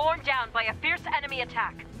being worn down by a fierce enemy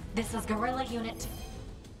attack. This is Guerrilla Unit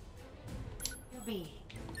 2B.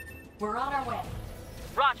 We're on our way.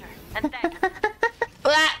 Roger, and thanks.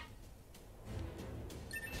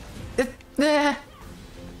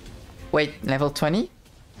 Wait, level 20?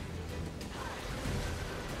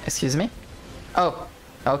 Excuse me? Oh,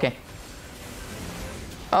 okay.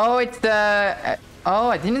 Oh, it's the... oh,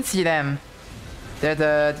 I didn't see them. They're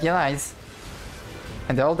the allies.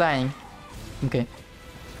 And they're all dying. Okay.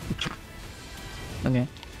 Okay.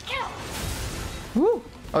 Woo!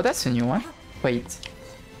 Oh, that's a new one. Wait.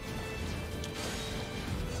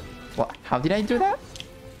 What? How did I do that?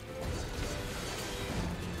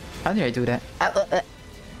 How did I do that?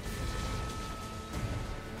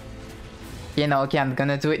 Yeah, no, okay, I'm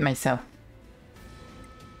gonna do it myself.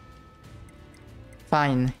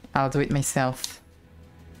 Fine, I'll do it myself.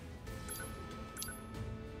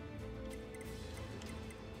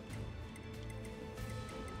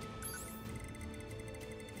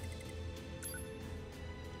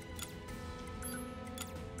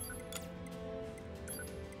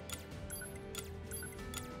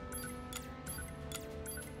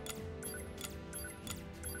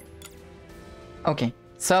 Okay,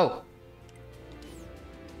 so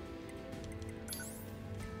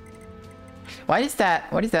what is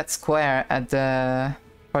that square at the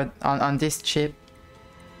on this chip?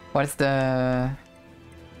 What is the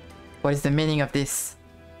meaning of this?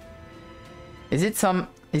 Is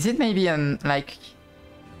it maybe an like,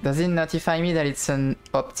 does it notify me that it's an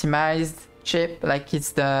optimized chip, like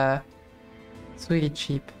it's really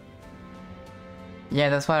cheap? Yeah,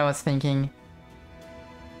 that's what I was thinking.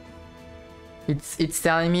 It's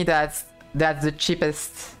telling me that that's the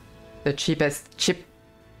cheapest chip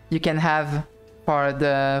you can have for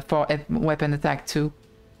weapon attack 2.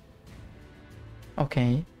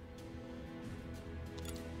 Okay.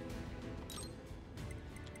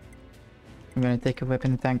 I'm gonna take a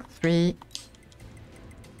weapon attack 3.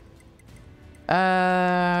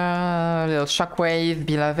 Little shockwave,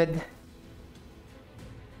 beloved.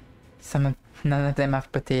 None of them have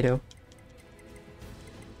potato.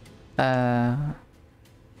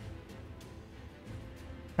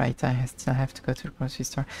 Right, I still have to go to the grocery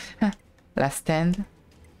store. Last stand.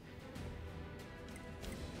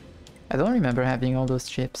 I don't remember having all those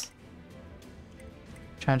chips.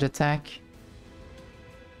 Charge attack.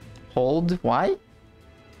 Hold, why?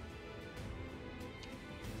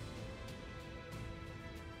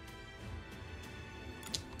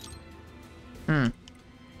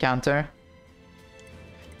 Counter.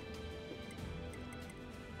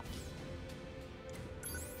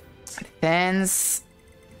 Defense.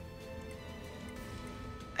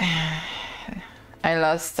 I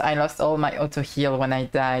lost all my auto heal when I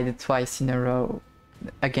died twice in a row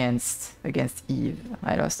against Eve.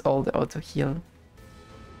 I lost all the auto heal.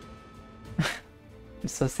 I'm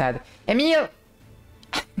so sad. Emile!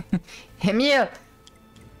 Emile!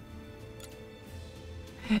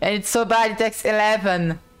 And it's so bad, it takes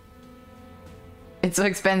 11. It's so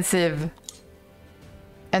expensive.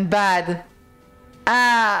 And bad.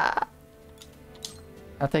 Ah!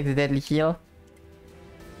 I'll take the deadly heal.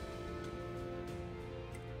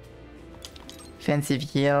 Defensive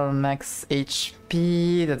heal, max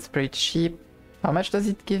HP, that's pretty cheap. How much does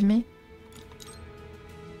it give me?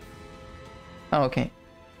 Oh, okay.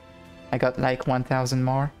 I got like 1000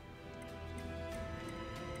 more.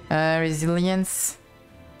 Resilience.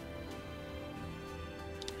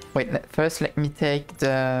 Wait, first let me take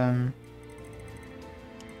the...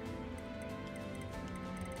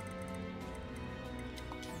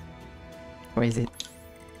 Where is it?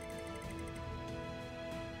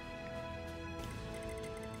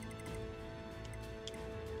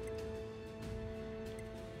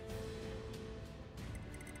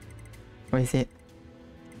 Where is it?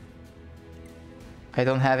 I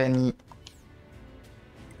don't have any...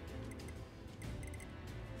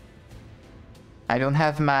 I don't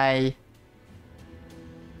have my...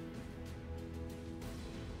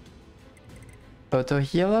 auto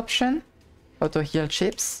heal option? Auto heal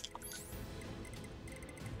chips?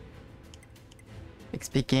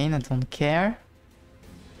 XP gain, I don't care.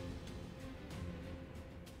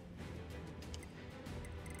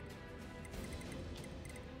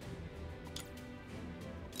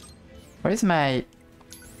 Where's my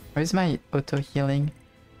auto healing?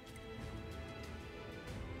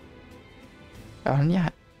 Only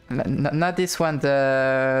not this one,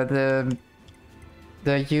 the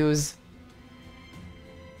use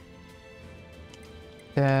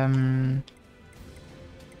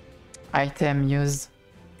item use,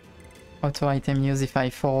 auto item use if I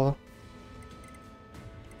fall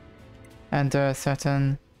under a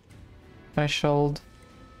certain threshold.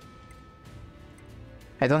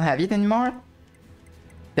 I don't have it anymore?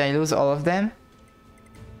 Did I lose all of them?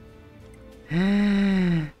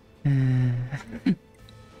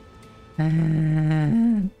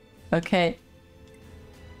 Okay.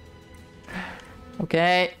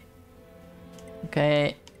 Okay.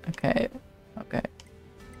 Okay. Okay. Okay.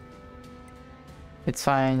 It's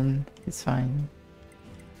fine. It's fine.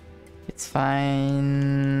 It's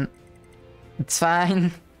fine. It's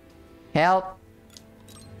fine. Help.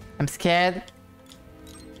 I'm scared.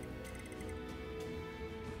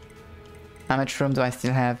 How much room do I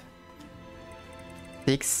still have?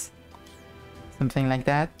 6? Something like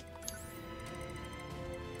that.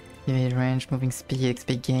 Evade range, moving speed,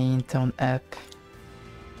 XP gain, tone up.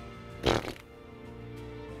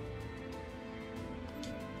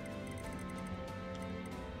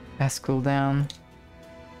 Fast cooldown.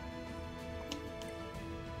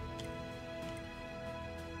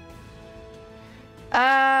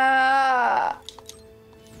 Ah!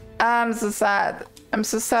 I'm so sad. I'm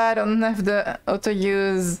so sad I don't have the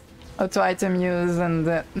auto item use,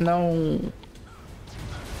 and no.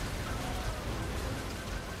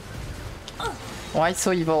 Why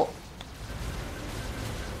so evil?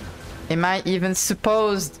 Am I even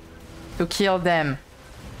supposed to kill them?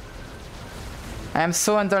 I am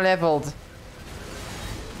so underleveled.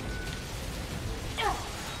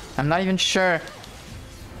 I'm not even sure.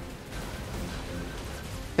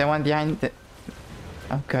 The one behind the...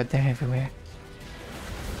 Oh god, they're everywhere.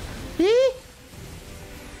 Eee!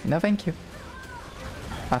 No thank you.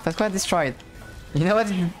 Alpha Squad destroyed. You know what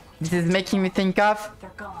this is making me think of? They're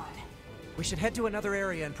gone. We should head to another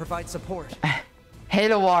area and provide support.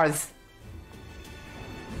 Halo Wars.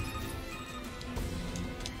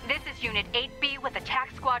 This is Unit 8B with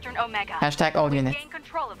Attack Squadron Omega. Hashtag all units. Gain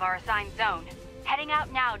control of our assigned zone. Heading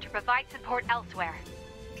out now to provide support elsewhere.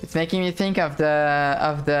 It's making me think of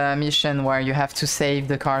the mission where you have to save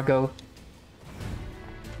the cargo.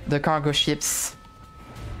 The cargo ships.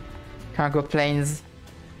 Cargo planes.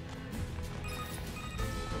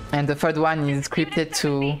 And the third one is scripted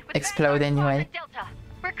to explode anyway. Delta.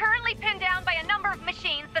 We're currently pinned down by a number of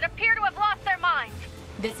machines that appear to have lost their minds.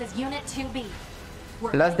 This is Unit 2B.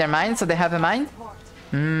 Lost their mind, so they have a mind?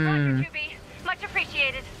 Hmm. Much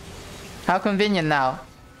appreciated. How convenient now.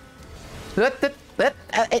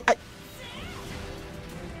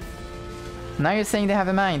 Now you're saying they have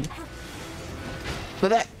a mind.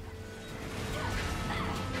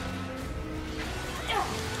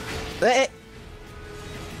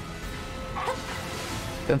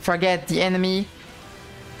 Don't forget the enemy.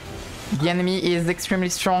 The enemy is extremely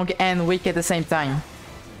strong and weak at the same time.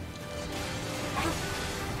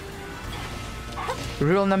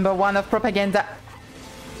 Rule number 1 of propaganda.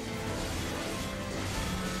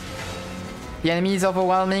 The enemy is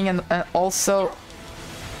overwhelming and also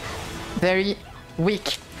very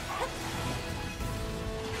weak.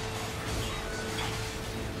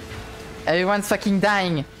 Everyone's fucking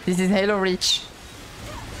dying. This is Halo Reach.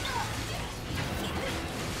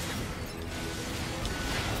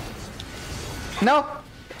 No!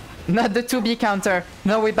 Not the 2B counter.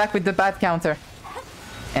 No, we're back with the bad counter.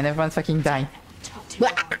 And everyone's fucking dying. They're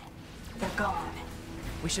gone.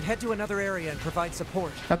 We should head to another area and provide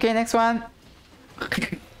support. Okay, next one.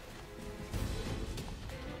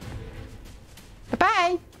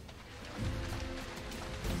 Bye-bye!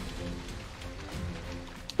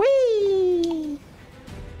 Whee!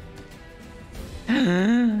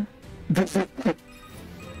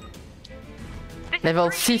 Level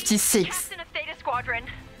 56. Captain of Theta Squadron.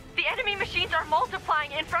 The enemy machines are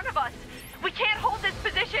multiplying in front of us. We can't hold this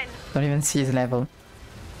position. Don't even see his level.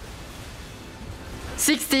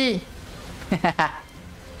 60!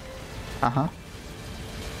 Uh-huh.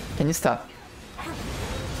 Can you stop?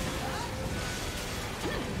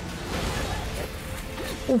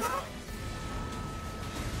 Oof.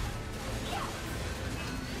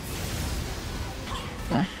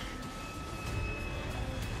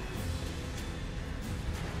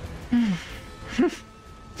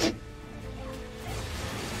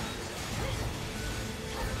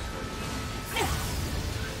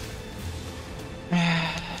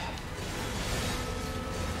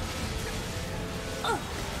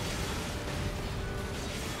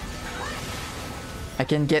 I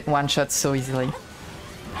can get one shot so easily.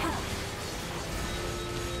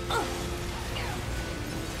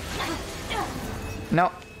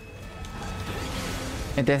 No.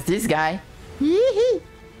 And there's this guy. Yee-hee.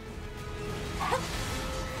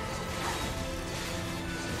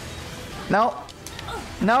 No.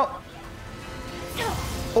 No.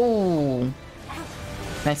 Oh.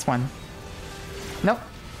 Nice one. No.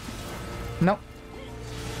 No.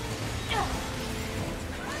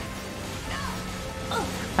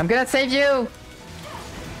 I'm gonna save you.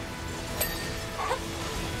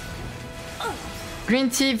 Green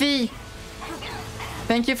TV.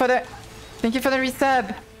 Thank you for the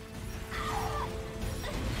resub.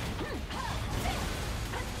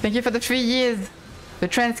 Thank you for the 3 years. The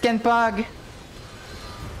Transcan Pog.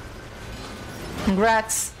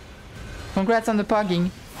 Congrats. Congrats on the pogging.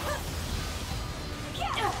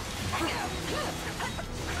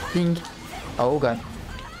 Ding. Oh god.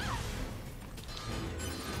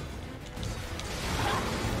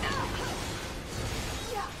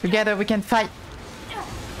 Together we can fight.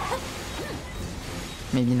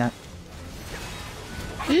 Maybe not.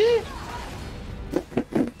 Damn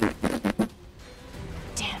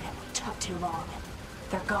it, took too long.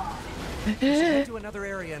 They're gone. We should head to another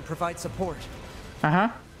area and provide support. Uh-huh.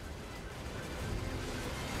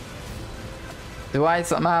 Do I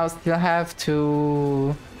somehow still have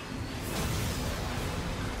to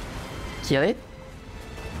kill it?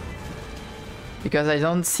 Because I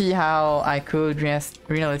don't see how I could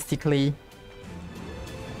realistically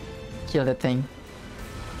kill the thing.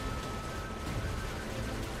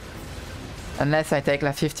 Unless I take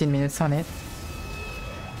like 15 minutes on it.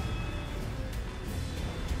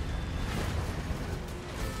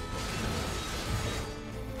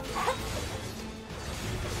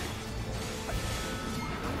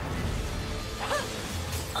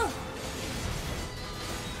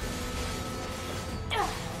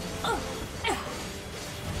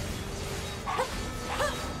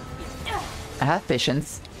 I have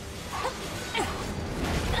patience.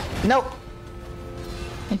 No!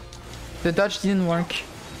 The dodge didn't work.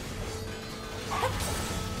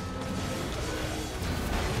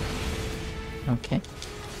 Okay.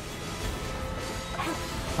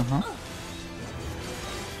 Uh-huh.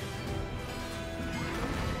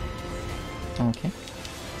 Okay.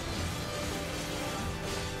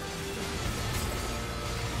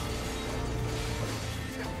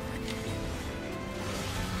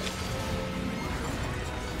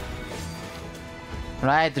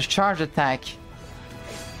 Right, the charge attack.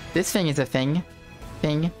 This thing is a thing.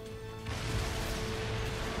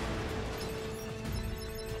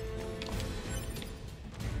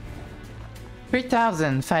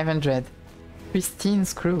 3,500. Pristine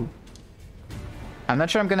screw. I'm not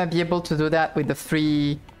sure I'm gonna be able to do that with the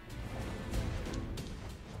three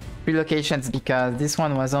locations because this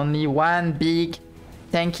one was only one big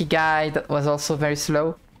tanky guy that was also very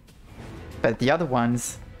slow. But the other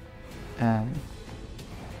ones...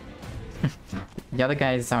 The other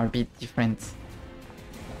guys are a bit different.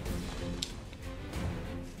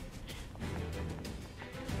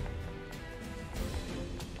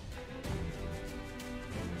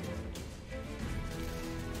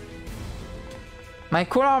 My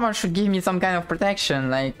cool armor should give me some kind of protection,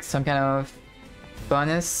 like some kind of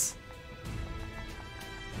bonus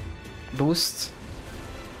boost.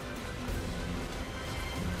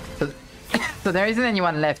 So there isn't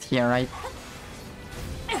anyone left here, right?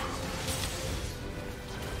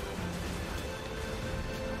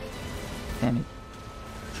 Damn it.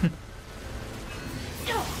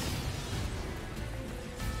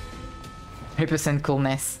 3%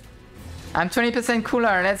 coolness. I'm 20%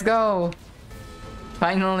 cooler, let's go!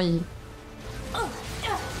 Finally!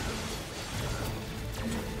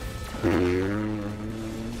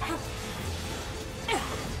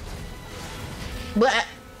 Blech.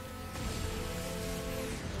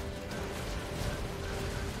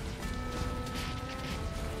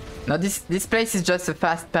 No, this place is just a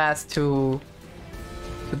fast pass to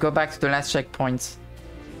go back to the last checkpoint.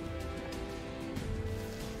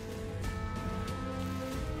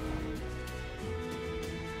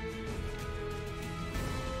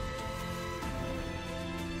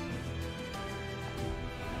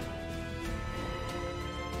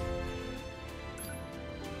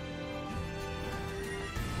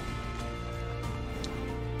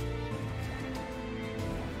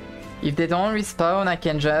 If they don't respawn, I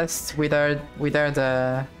can just wither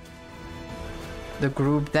the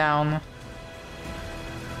group down.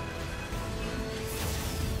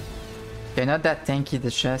 They're not that tanky, they're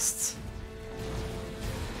just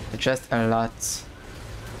a lot.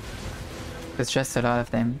 There's just a lot of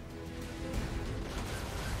them.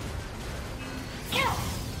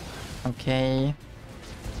 Okay.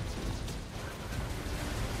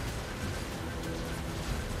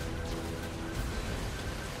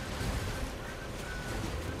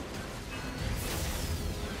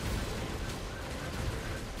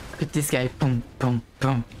 Look at this guy. Boom, boom,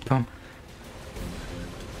 boom, boom.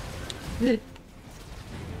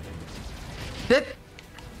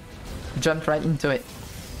 Jumped right into it.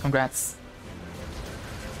 Congrats.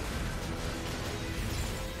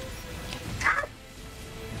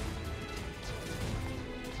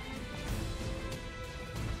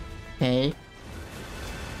 Okay.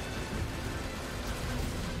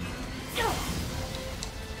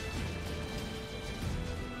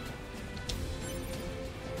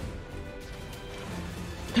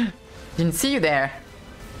 Didn't see you there.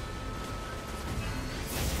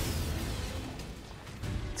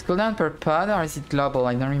 It's cooldown per pod or is it global?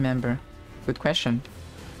 I don't remember. Good question.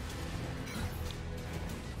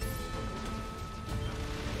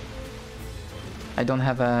 I don't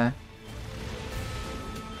have a...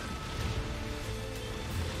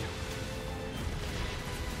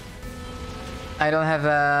 I don't have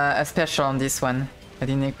a special on this one. I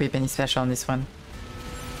didn't equip any special on this one.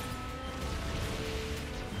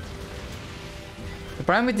 The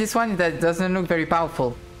problem with this one is that it doesn't look very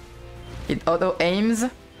powerful. It auto aims,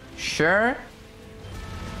 sure,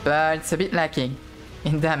 but it's a bit lacking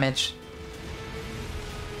in damage.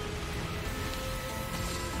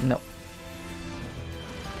 No.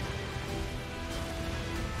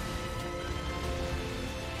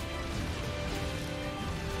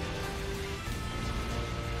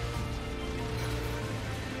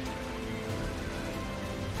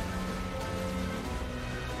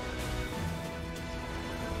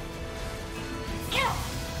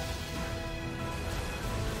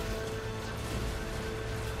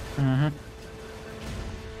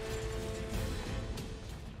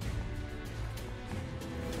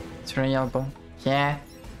 It's reliable. Yeah.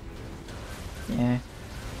 Yeah.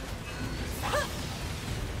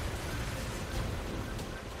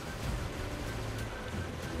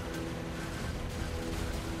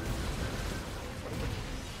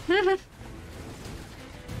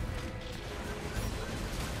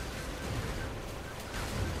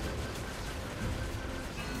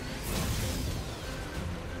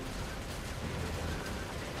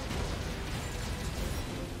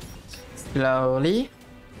 Slowly.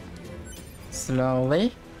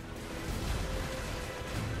 Slowly.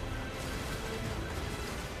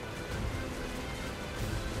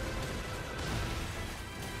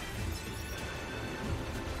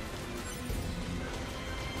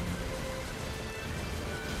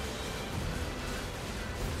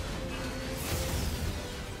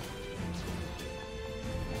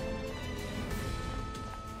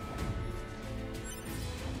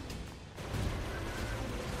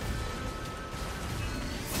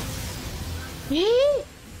 Yee!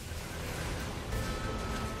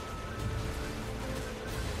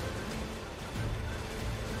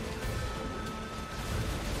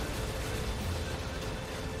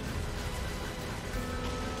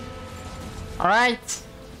 Alright.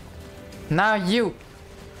 Now you.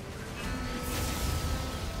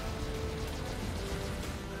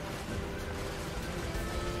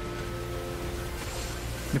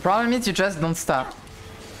 The problem is you just don't stop.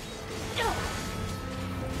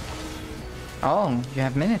 Oh, you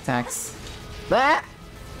have mini attacks. Blah!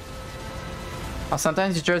 Or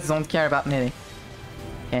sometimes you just don't care about melee.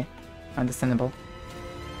 Okay, understandable.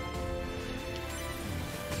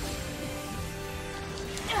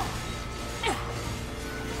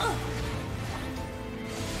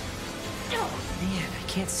 Man, I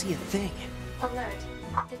can't see a thing. Alert.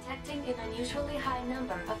 Detecting an unusually high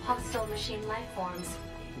number of hostile machine life forms.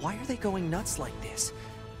 Why are they going nuts like this?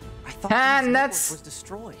 I thought Ah, this nuts! network was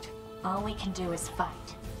destroyed. All we can do is fight.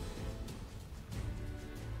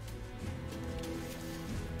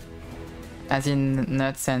 As in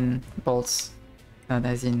nuts and bolts. Not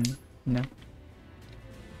as in, you know.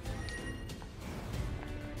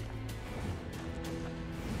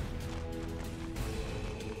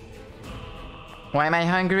 Why am I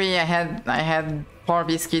hungry? I had 4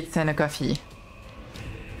 biscuits and a coffee.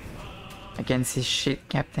 Against this shit,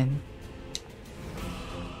 Captain.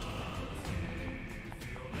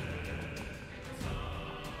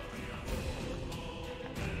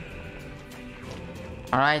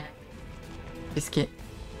 Alright. Biscuit.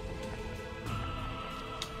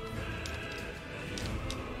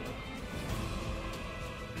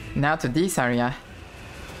 Now to this area.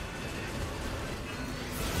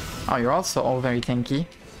 Oh, you're also all very tanky.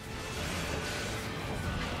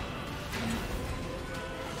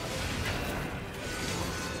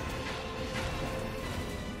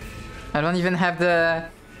 I don't even have the...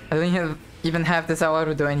 I don't even have the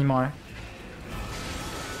Zawarudo anymore.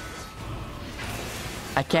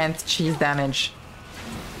 I can't cheese damage.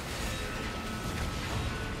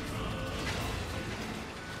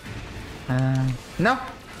 No!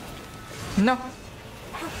 No!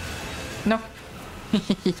 No!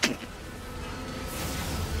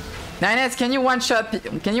 Nines, can you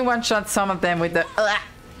one-shot some of them with the...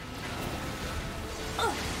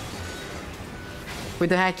 with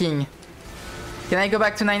the hacking? Can I go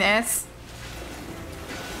back to 9S?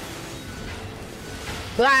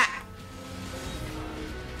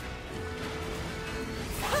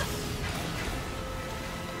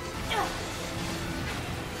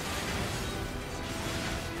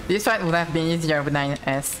 This fight would have been easier with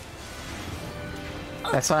 9S.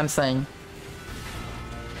 That's what I'm saying.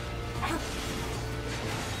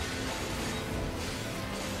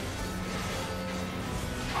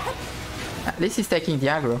 At least he's taking the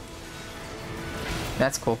aggro.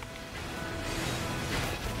 That's cool.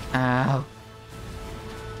 Ow.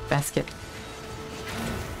 Basket.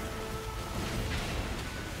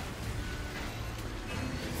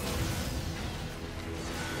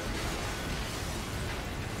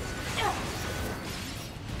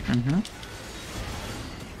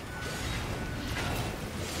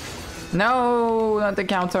 No, not the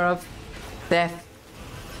counter of death.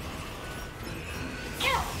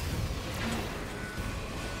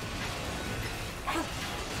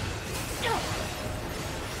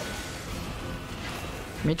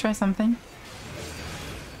 Let me try something.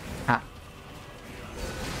 Ah.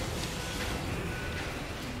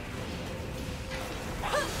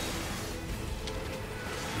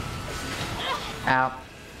 Ow.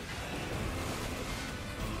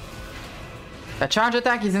 The charge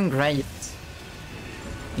attack isn't great.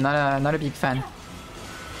 Not a big fan.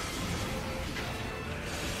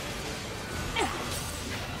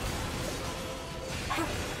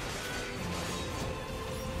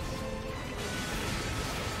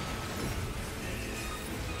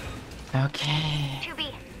 Okay.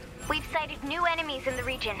 2B, we've sighted new enemies in the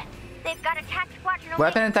region. They've got attack squadron.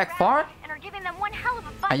 Weapon attack 4? And are giving them one hell of a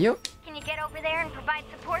fight. Are you? Can you get over there and provide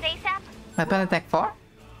support ASAP? Weapon attack 4?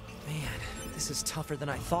 Man, this is tougher than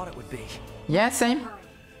I thought it would be. Yeah, same.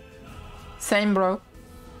 Same, bro.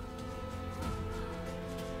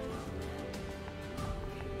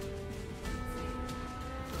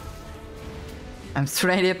 I'm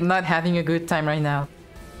straight up not having a good time right now.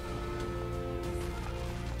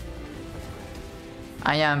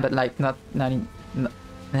 I am, but like not in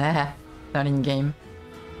not in game.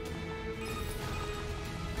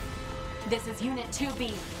 This is Unit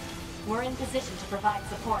 2B. We're in position to provide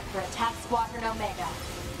support for Attack Squadron Omega.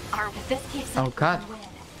 If this keeps up, Oh god. we win.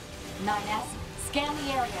 9S, scan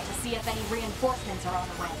the area to see if any reinforcements are on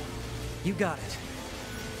the way. You got it.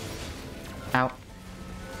 Ow.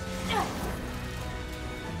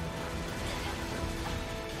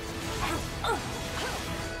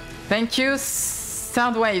 Thank you,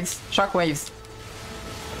 sound waves, shock waves.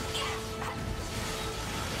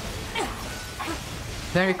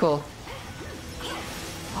 Very cool.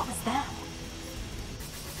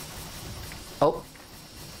 Oh.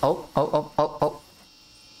 Oh, oh, oh, oh, oh.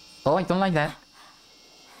 Oh, I don't like that.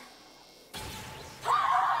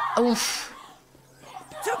 Oof.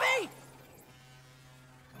 2B!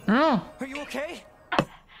 Mm. Are you okay? Let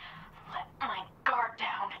my guard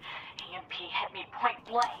down. EMP hit me point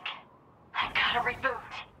blank. I gotta reboot.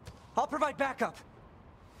 I'll provide backup.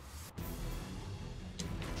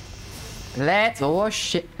 Oh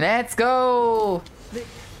shit, let's go! They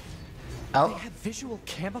Oh, have visual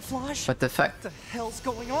camouflage? what the fuck? What the hell's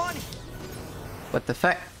going on? What the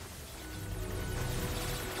fuck?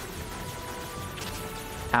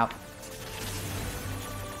 Ow.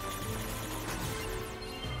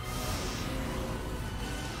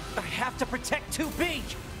 I have to protect 2B!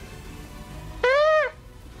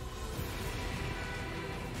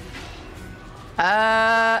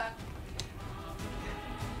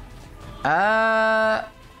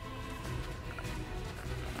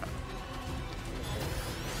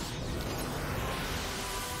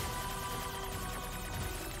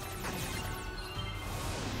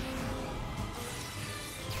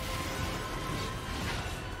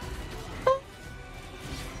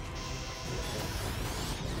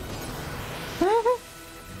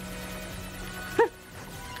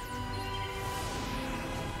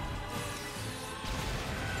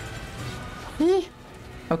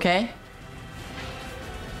 Okay.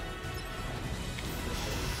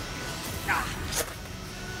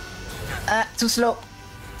 Too slow.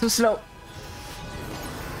 Too slow.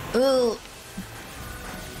 Ugh.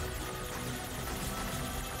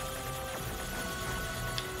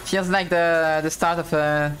 Feels like the start of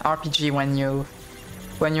a RPG when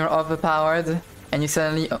you're overpowered and you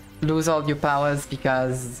suddenly lose all your powers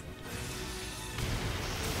because.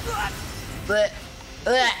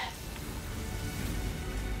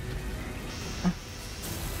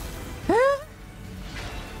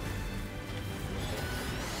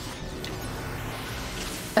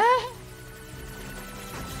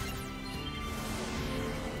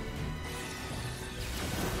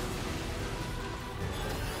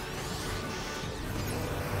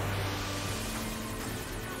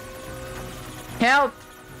 Help!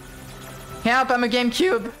 Help, I'm a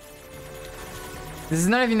GameCube! This is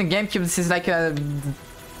not even a GameCube, this is like a...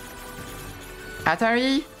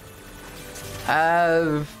 Atari?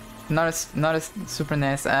 Not a Super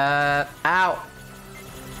NES. Ow!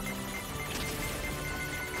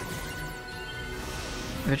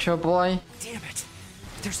 Virtual Boy? Damn it!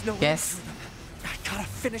 There's no Yes. way through them. I gotta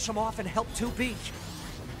finish them off and help 2B.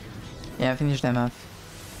 Yeah, finish them off.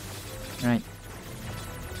 Right.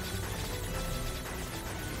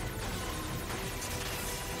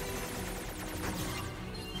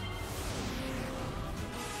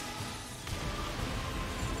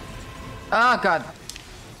 Oh god.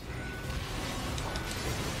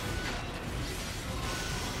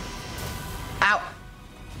 Ow.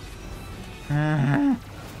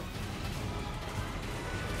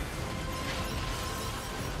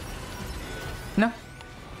 No.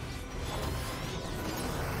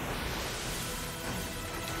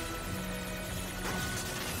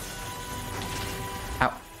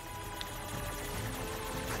 Ow.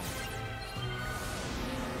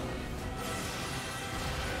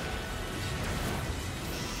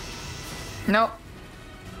 No.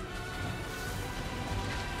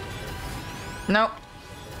 No.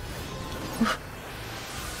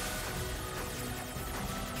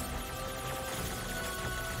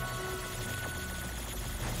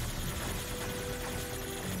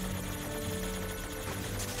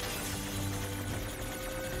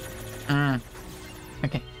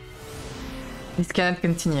 Okay. This cannot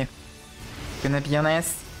continue. Gonna be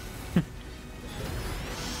honest.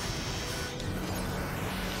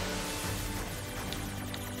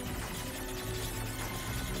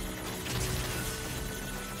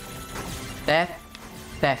 Death.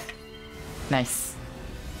 Death. Nice.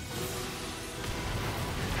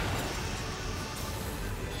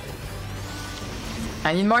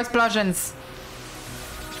 I need more explosions.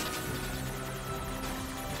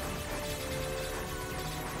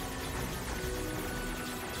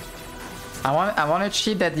 I want a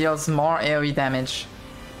cheat that deals more AoE damage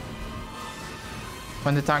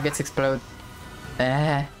when the targets explode.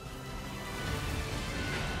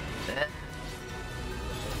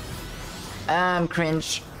 I'm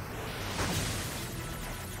cringe.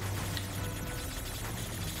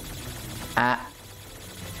 Ah.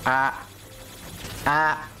 Ah.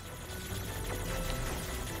 Ah.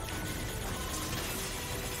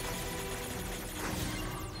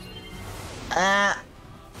 Ah.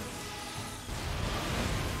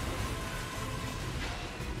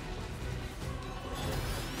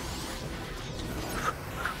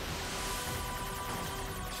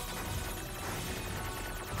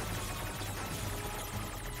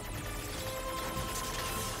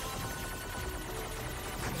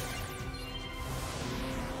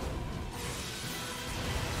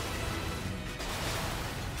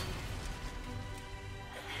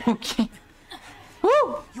 Okay.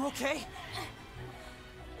 Woo! You okay?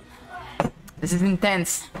 This is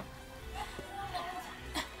intense.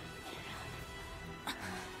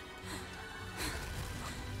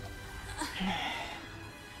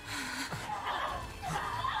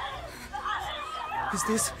 Is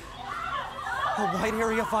this a wide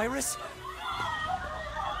area virus?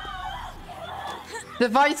 The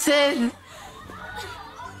voices!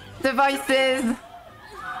 The voices!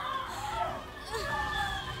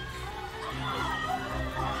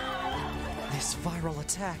 This viral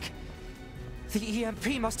attack. The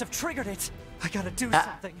EMP must have triggered it. I gotta do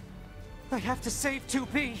something. I have to save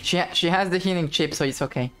 2B. She has the healing chip, so it's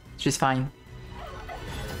okay. She's fine.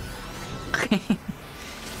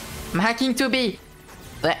 I'm hacking 2B.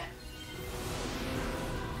 Blech.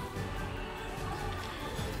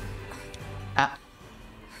 Ah.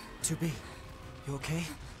 2B, you okay?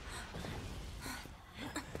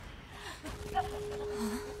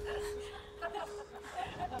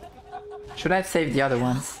 Should I have saved the other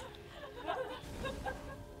ones?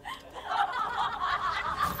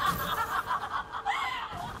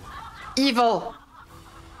 Evil!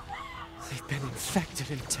 They've been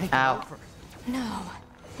infected and taken over. No.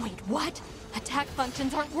 Wait, what? Attack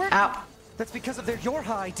functions aren't working. Ow. That's because of their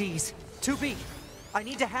Yorha IDs. 2B, I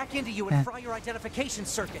need to hack into you and fry your identification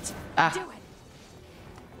circuit. Ah. Do it.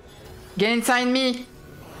 Get inside me!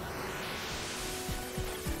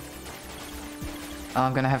 Oh,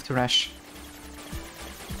 I'm gonna have to rush.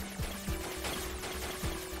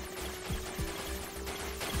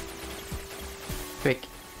 Quick.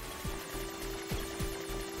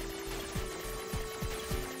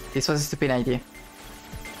 This was a stupid idea.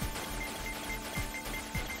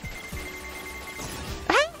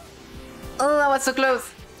 Oh, I was so close!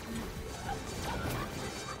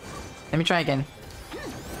 Let me try again.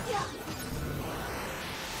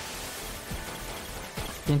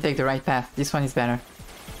 Didn't take the right path. This one is better.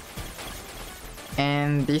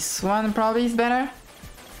 And this one probably is better?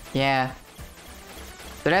 Yeah.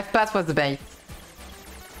 The left path was the bait.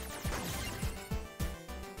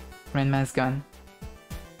 Grandma's gone.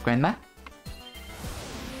 Grandma?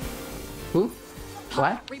 Who?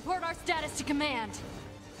 What? Report our status to command.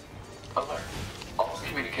 Alert. All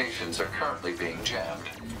communications are currently being jammed.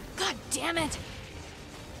 God damn it!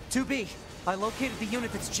 2B, I located the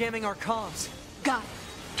unit that's jamming our comms. Got it.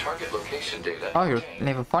 Target location data. Oh, you're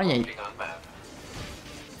level 48. On map.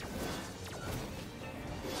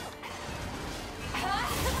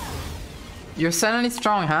 You're suddenly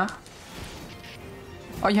strong, huh?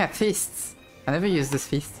 Oh, you have fists. I never used this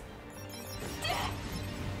fist.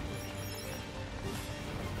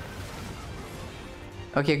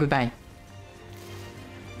 Okay, goodbye.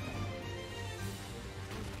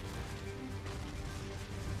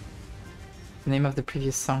 The name of the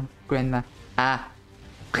previous song, Grandma. Ah.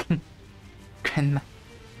 Grandma.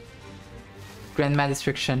 Grandma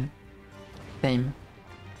Destruction. Same.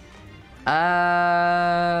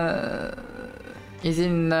 Is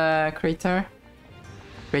in Crater?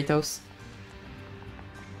 Kratos?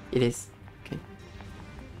 It is. Okay.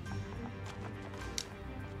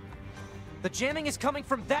 The jamming is coming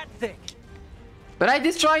from that thing. But I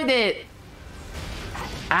destroyed it!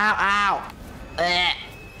 Ow, ow! Ugh.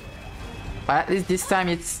 But at least this time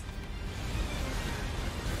it's...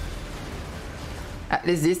 At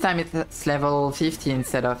least this time it's level 50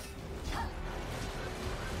 instead of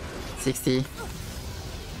 60.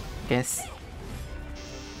 Guess.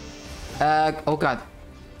 Oh god.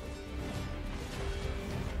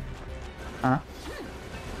 Huh?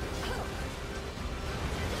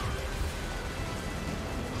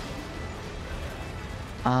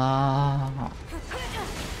 Ah.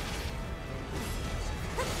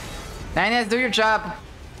 Nines, do your job.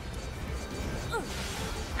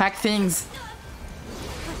 Hack things.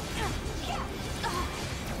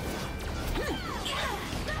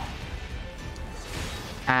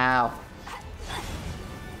 Ow.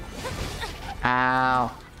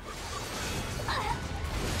 Ow.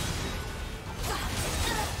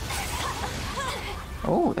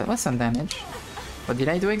 Oh, that was some damage. What did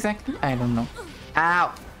I do exactly? I don't know.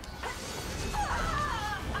 Ow.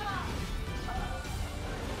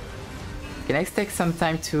 Okay, let's take some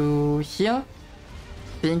time to heal.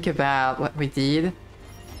 Think about what we did.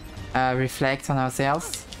 Reflect on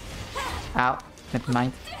ourselves. Ow. Never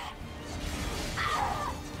mind.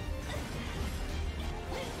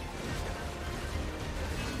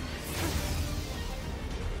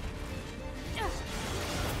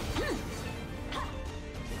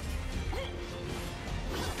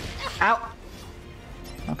 Ow!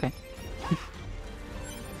 Okay.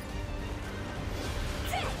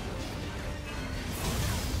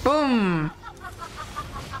 Boom!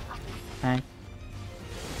 Right.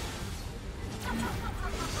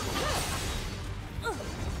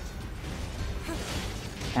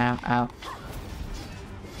 Ow, ow.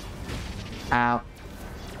 Ow.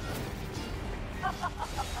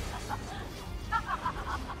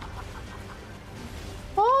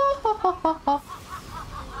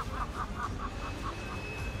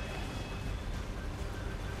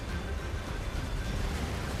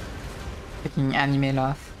 Freaking anime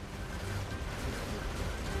laugh.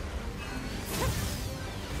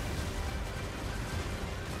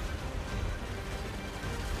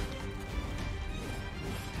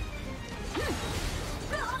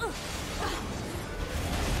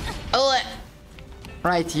 Oh,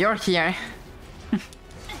 right, you're here.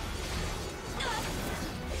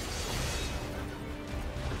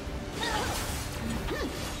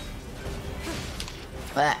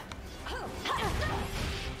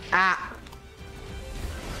 Ah!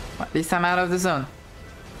 Well, at least I'm out of the zone.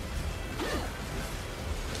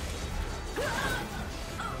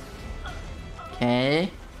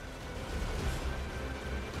 Okay.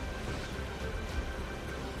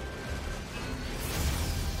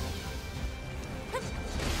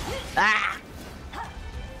 Ah!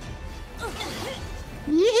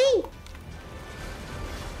 Yee!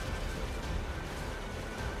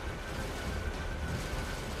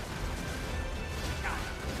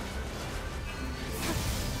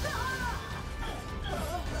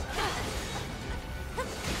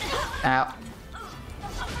 Ow.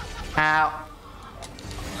 Ow.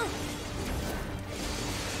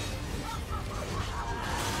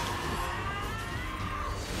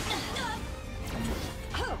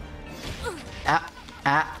 Ah,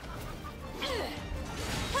 ah.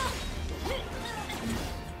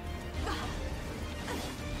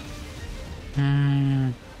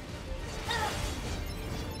 Hmm.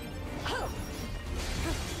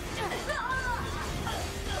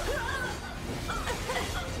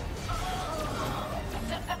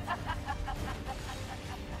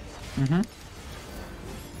 Mm-hmm.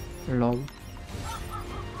 Lol.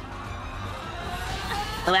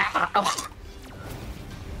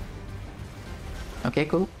 Okay,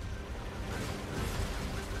 cool.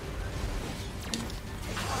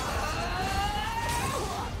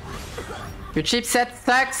 Your chipset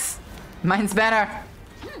sucks. Mine's better.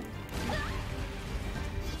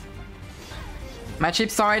 My chip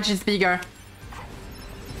storage is bigger.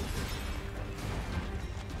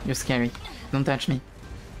 You're scary. Don't touch me.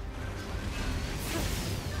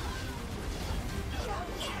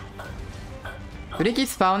 Do they keep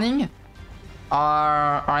spawning? Or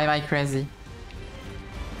am I crazy?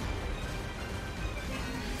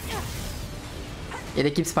 Yeah,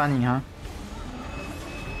 they keep spawning, huh?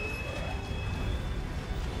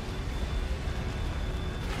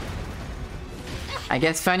 I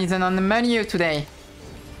guess fun isn't on the menu today.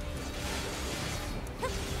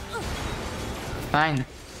 Fine.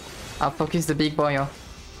 I'll focus the big boy.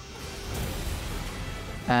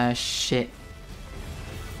 Shit.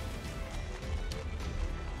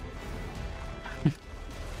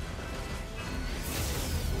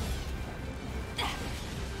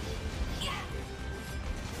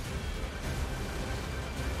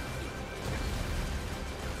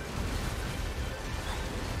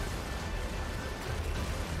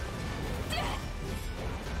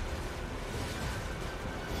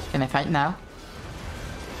 Can I fight now?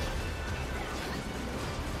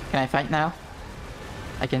 Can I fight now?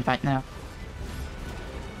 I can fight now.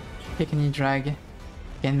 Pick any drug.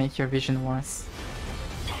 Can make your vision worse.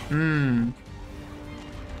 Hmm.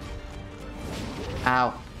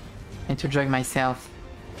 Ow. I need to drug myself.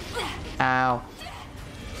 Ow.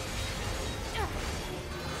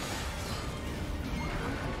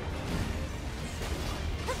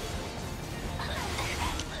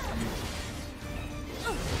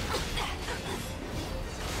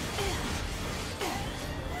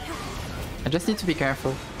 I just need to be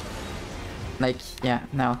careful. Like, yeah,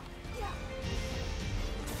 no.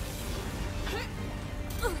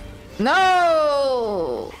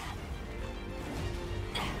 No!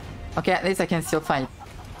 Okay, at least I can still fight.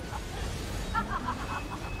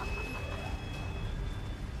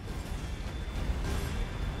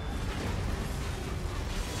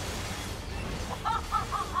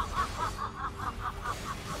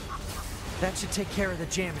 That should take care of the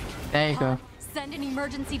jamming. There you go. Send an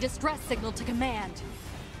emergency distress signal to command.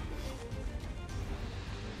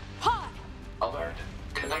 Alert.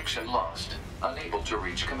 Connection lost. Unable to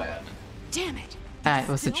reach command. Damn it. Ah, it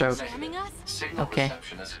was a joke. Signal Okay.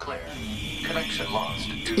 reception is clear. Connection lost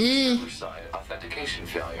due E. to server-side authentication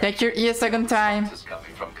failure. Take your E a second time. Is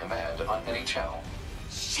coming from command on any channel.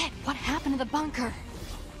 Shit, what happened to the bunker?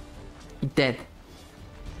 He dead.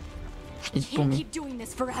 It Can't me. keep doing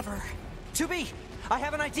this forever. 2B, I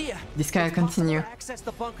have an idea. This can It's possible continue. to access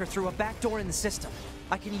the bunker through a back door in the system.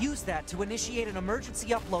 I can use that to initiate an emergency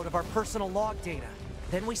upload of our personal log data.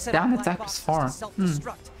 Then we set Down up attack black is boxes far. to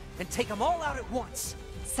self-destruct and take them all out at once.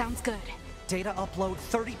 Sounds good. Data upload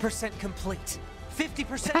 30% complete.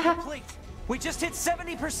 50% complete. We just hit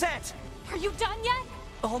 70%. Are you done yet?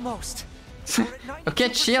 Almost. Okay,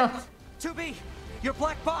 chill. 2B, your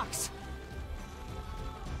black box.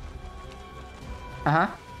 Uh-huh.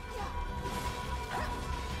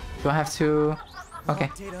 Do I have to... Okay.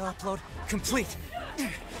 Log data upload complete.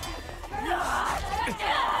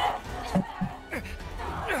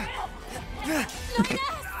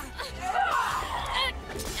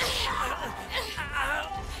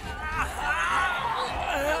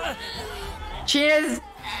 Cheers!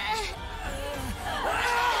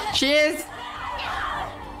 Cheers!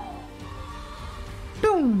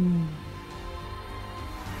 Boom!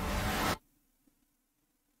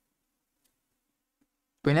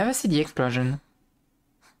 We never see the explosion.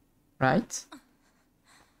 Right? I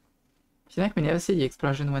feel like we never see the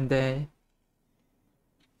explosion when they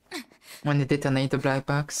detonate the black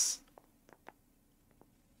box.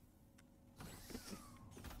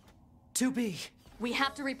 2B. We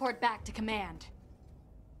have to report back to command.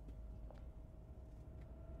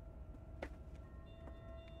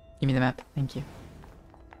 Give me the map, thank you.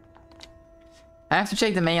 I have to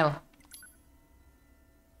check the mail.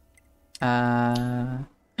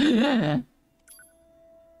 We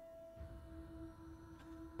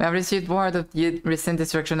have received word of the recent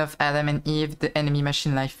destruction of Adam and Eve, the enemy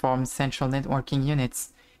machine life form central networking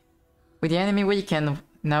units. With the enemy weakened,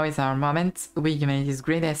 now is our moment. We, humanity's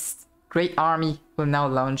great army, will now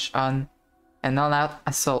launch on an all-out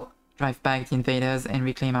assault, drive back the invaders, and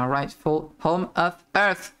reclaim our rightful home of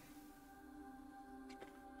Earth.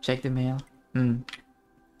 Check the mail.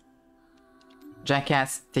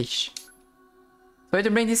 Jackass fish. Sorry to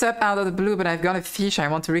bring this up out of the blue, but I've got a fish I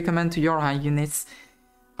want to recommend to your high units.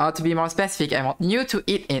 Or to be more specific, I want you to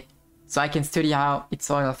eat it, so I can study how its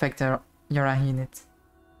oil affects your high unit.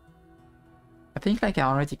 I think like I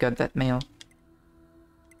already got that mail.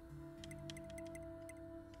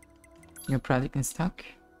 New product in stock.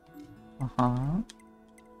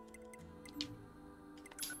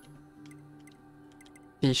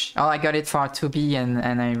 Fish. Oh, I got it for 2B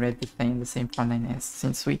and I read the same for 9S,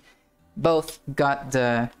 since we both got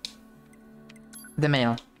the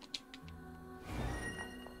mail.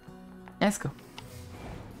 Let's go.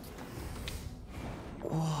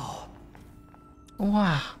 Whoa.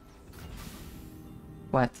 Wow.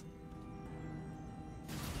 What?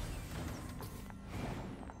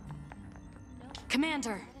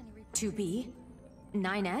 Commander. 2B?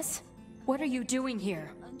 9S? What are you doing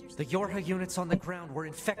here? The Yorha units on the ground were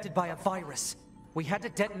infected by a virus. We had to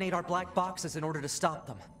detonate our black boxes in order to stop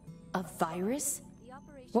them. A virus?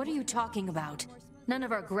 What are you talking about? None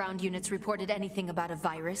of our ground units reported anything about a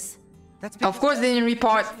virus. That's of course they didn't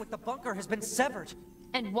report. With the bunker has been severed.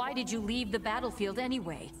 And why did you leave the battlefield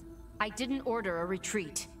anyway? I didn't order a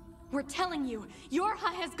retreat. We're telling you,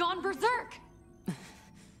 Yorha has gone berserk!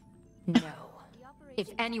 No. If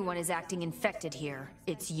anyone is acting infected here,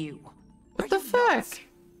 it's you. What the fuck?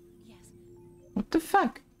 What the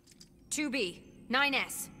fuck? 2B,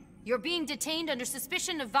 9S. You're being detained under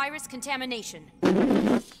suspicion of virus contamination. Wait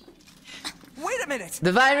a minute!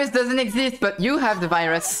 The virus doesn't exist, but you have the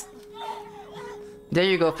virus. There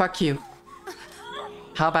you go, fuck you.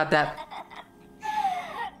 How about that?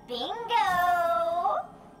 Bingo!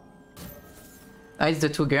 Oh, it's the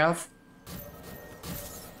two girls.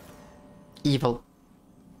 Evil.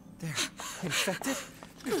 They're infected?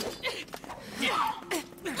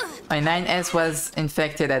 My 9S was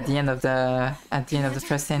infected at the end of the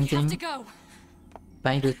first ending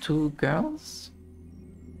by the two girls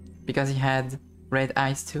because he had red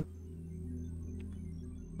eyes too.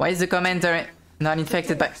 Why is the commander not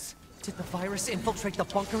infected by? Did the virus infiltrate the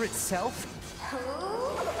bunker itself?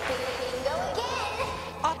 Bingo again!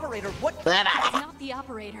 Operator, what? It's not the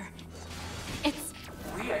operator. It's...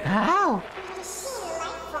 How? The senior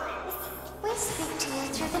life forms. We speak to you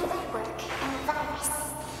through the network and virus.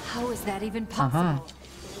 How is that even possible?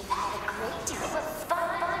 We've had a great deal of fun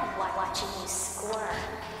watching you squirm.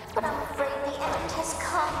 But I'm afraid the end has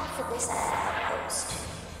come for this outpost.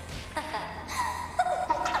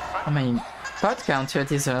 I mean, part counter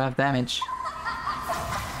deals a lot of damage.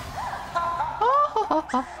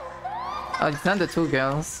 Oh, it's not the two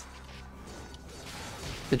girls.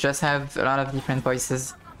 They just have a lot of different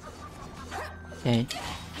voices. Okay.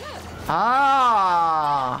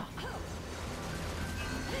 Ah!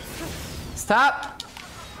 Stop!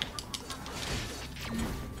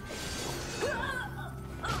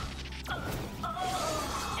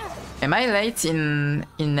 Am I late in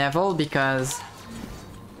level because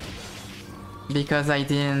I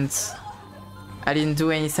didn't do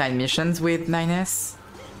any side missions with 9S?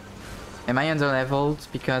 Am I under leveled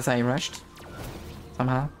because I rushed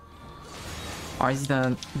somehow? Or is it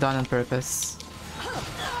done on purpose?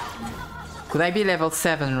 Could I be level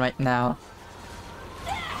 7 right now?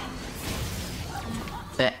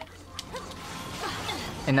 Yeah.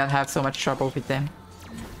 And not have so much trouble with them?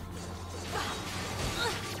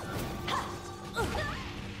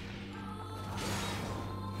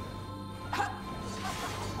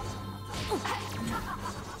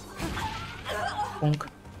 Bonk.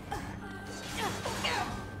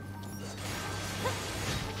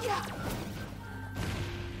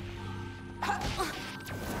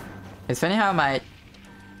 It's funny how my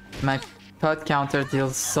pod counter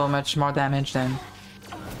deals so much more damage than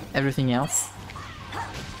everything else.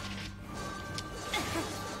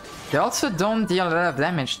 They also don't deal a lot of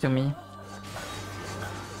damage to me.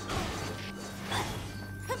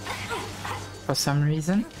 For some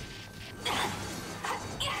reason.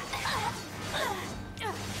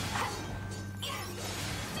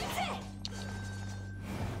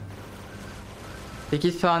 They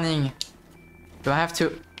keep spawning. Do I have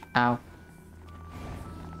to... Ow.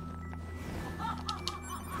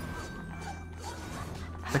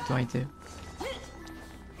 What do I do?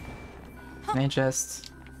 Can I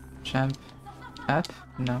just jump up?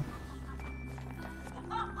 No.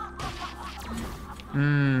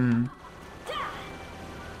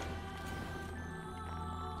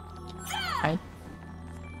 Hi.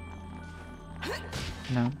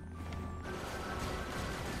 No.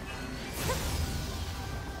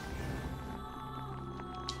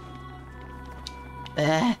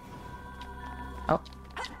 Oh.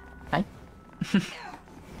 Hi.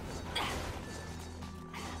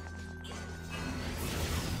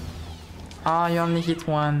 Oh, you only hit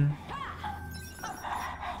one.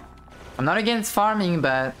 I'm not against farming,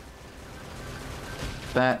 but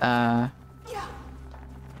half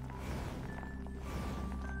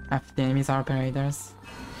the enemies are operators.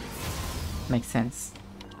 Makes sense.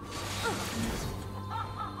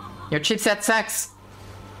 Your chipset sucks.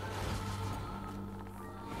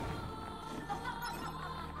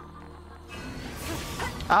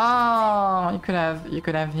 Oh, you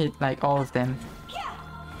could have hit like all of them.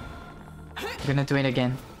 I'm gonna do it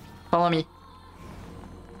again. Follow me.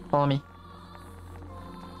 Follow me.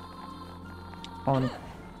 Follow me.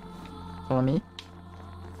 Follow me.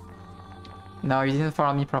 No, you didn't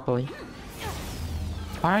follow me properly.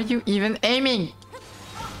 Why are you even aiming?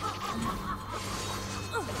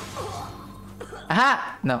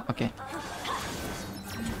 Aha! No, okay.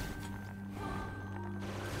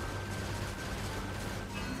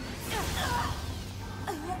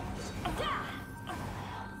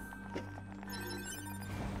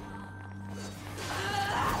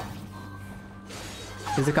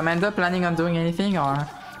 Is the commander planning on doing anything or?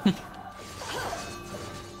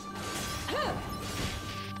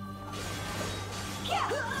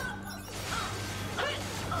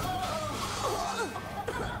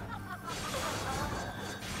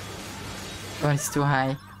 Oh, it's too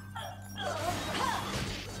high.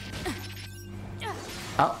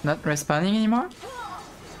 Oh, not respawning anymore?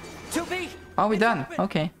 Oh, we're done.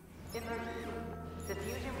 Okay.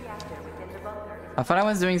 I thought I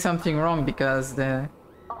was doing something wrong because they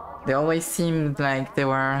always seemed like they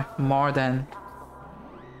were more than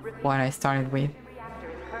what I started with.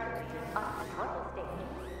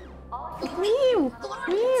 Mew!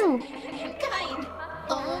 Mew! Mankind!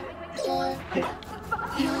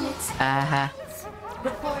 Units. Aha.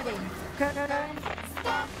 Reporting.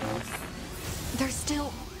 They're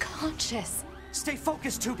still conscious. Stay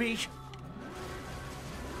focused, 2B.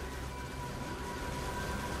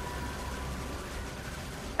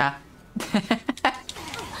 Ah.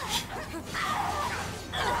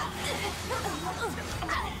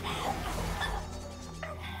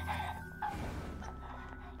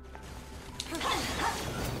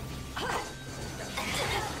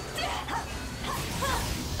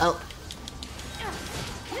 Oh.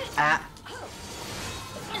 Ah.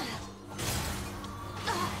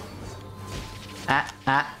 Ah,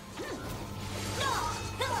 ah.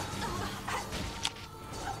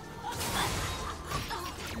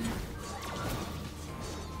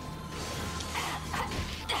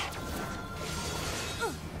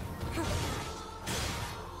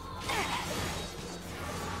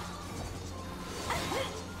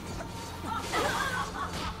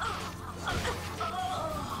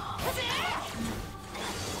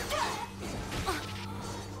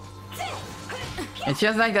 It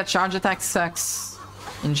feels like that charge attack sucks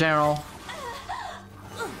in general.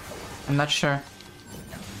 I'm not sure.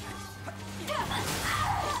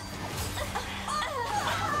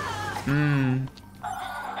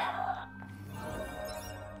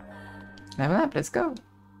 Level up, let's go.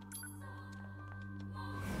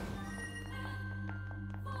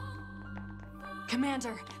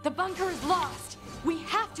 Commander, the bunker is lost. We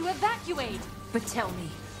have to evacuate. But tell me,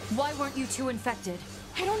 why weren't you two infected?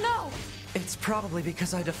 I don't know. It's probably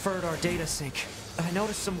because I deferred our data sync. I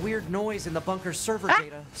noticed some weird noise in the bunker's server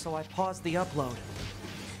data, so I paused the upload.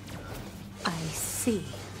 I see.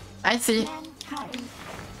 I see.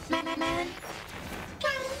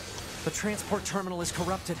 The transport terminal is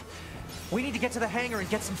corrupted. We need to get to the hangar and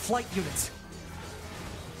get some flight units.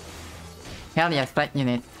 Hell yes, flight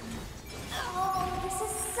unit. Oh, this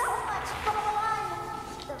is so much fun!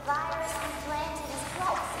 The virus we planted has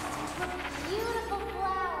blossomed into a beautiful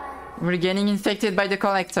flower. We're getting infected by the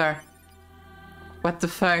collector. What the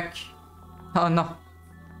fuck? Oh no.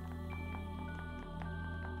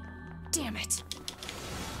 Damn it.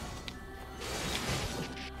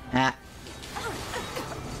 Ah.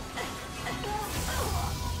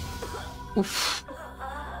 Oof.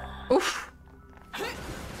 Oof.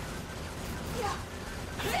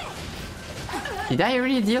 Did I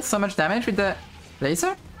really deal so much damage with the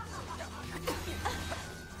laser?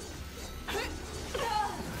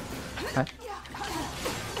 What?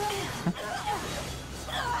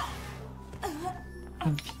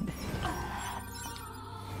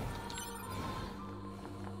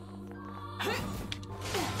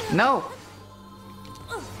 No!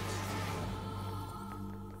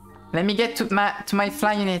 Let me get to my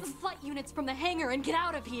fly unit. Flight units from the hangar and get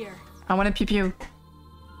out of here. I want to peep you.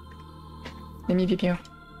 Let me peep you.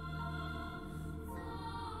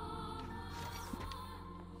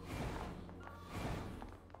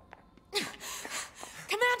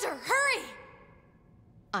 Commander, hurry!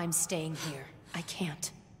 I'm staying here. I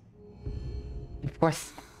can't. Of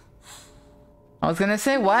course. I was gonna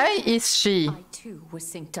say, why is she? I too was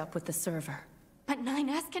synced up with the server. But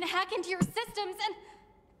 9S can hack into your systems and...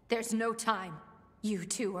 There's no time. You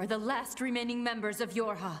two are the last remaining members of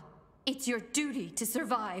Yorha. It's your duty to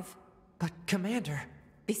survive. But, Commander...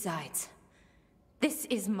 Besides, this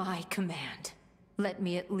is my command. Let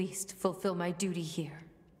me at least fulfill my duty here.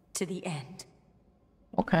 To the end.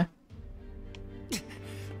 Okay.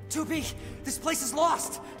 2B! This place is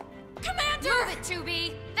lost! Commander! Move it,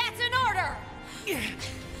 2B! That's an order!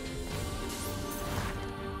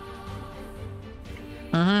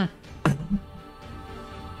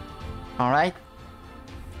 Alright.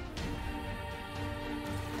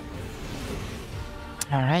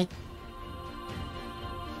 Alright.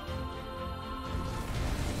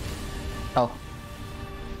 Oh.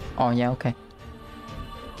 Oh, yeah, okay.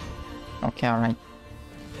 Okay, alright.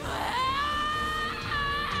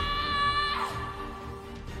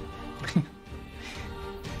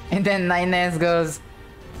 And then 9S goes,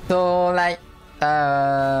 so like,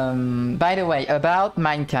 by the way, about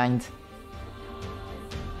mankind.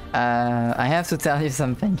 I have to tell you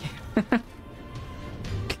something.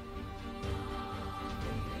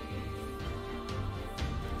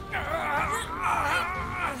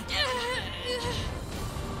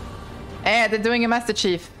 Hey, they're doing a Master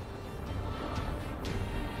Chief.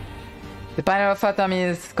 The panel of Atom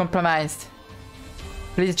is compromised.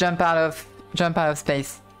 Please jump out of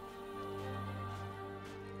space.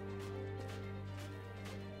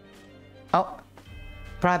 Oh,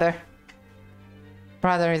 brother.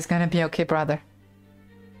 Brother, it's gonna be okay, brother.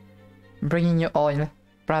 I'm bringing you oil,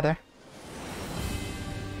 brother.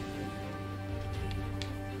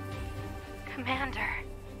 Commander.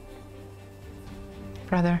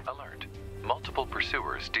 Brother. Alert. Multiple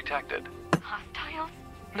pursuers detected. Hostiles?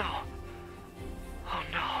 No. Oh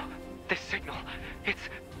no. This signal. It's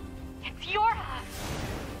Yorha!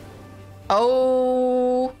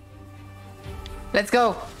 Oh. Let's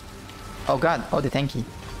go. Oh god. Oh, the tanky.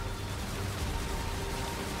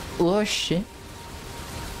 Oh shit.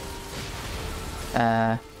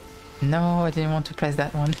 No, I didn't want to press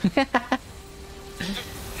that one.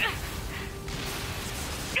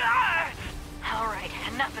 Alright,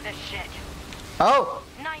 enough of this shit. Oh!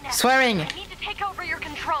 9S, Swearing! I need to take over your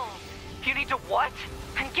control. You need to what?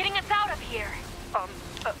 I'm getting us out of here.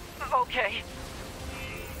 Okay.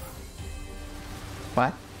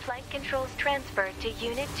 What? Flight controls transferred to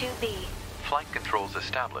Unit 2B. Flight controls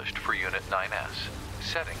established for Unit 9S.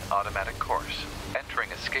 Setting automatic course. Entering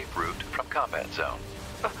escape route from combat zone.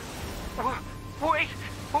 Wait!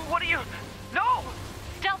 What are you... No!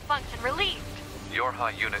 Stealth function released.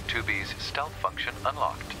 Yorha Unit 2B's stealth function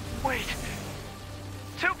unlocked. Wait!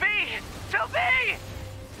 2B! 2B!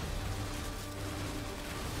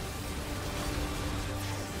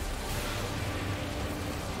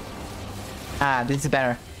 Ah, this is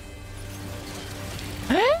better.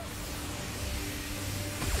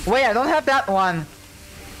 Wait, I don't have that one.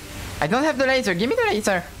 I don't have the laser. Give me the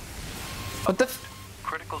laser. What the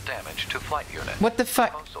Critical damage to flight unit. What the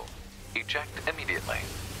fuck? Proposal. Eject immediately.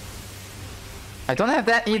 I don't have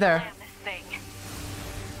that either.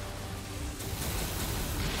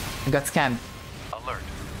 I got scanned. Alert.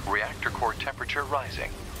 Reactor core temperature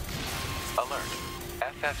rising. Alert.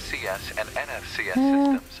 FFCS and NFCS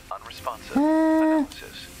systems unresponsive.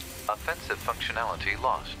 Analysis. Offensive functionality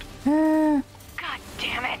lost. God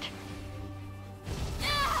damn it!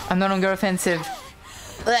 I'm no longer offensive.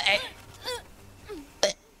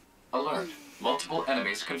 Alert. Multiple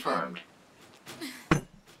enemies confirmed.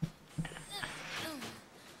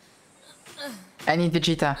 I need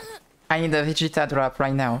Vegeta. I need a Vegeta drop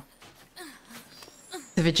right now.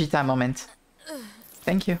 The Vegeta moment.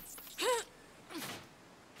 Thank you.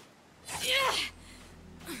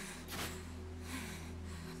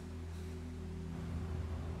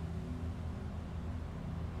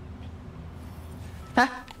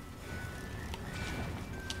 Ah.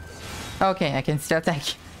 Okay, I can still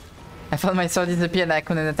attack. I thought my sword disappeared and I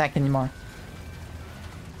couldn't attack anymore.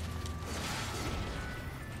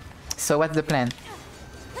 So what's the plan?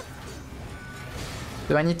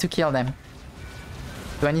 Do I need to kill them?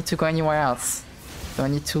 Do I need to go anywhere else? Do I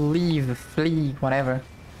need to leave, flee, whatever?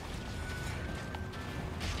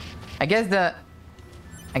 I guess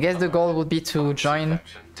the goal would be to join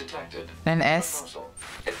NS.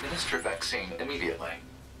 Administer vaccine immediately.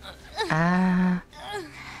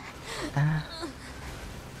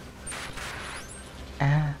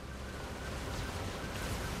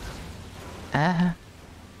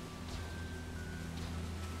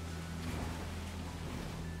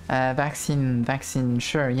 Vaccine,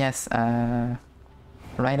 sure, yes,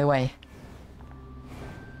 right away.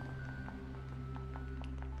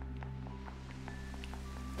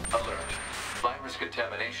 Alert. Virus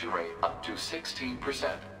contamination rate up to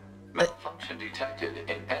 16%. Malfunction detected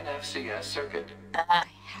in NFCS circuit. I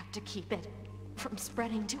have to keep it from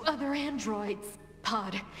spreading to other androids.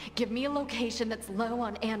 Pod, give me a location that's low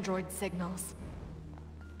on android signals.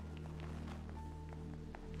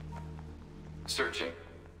 Searching.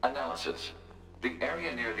 Analysis. The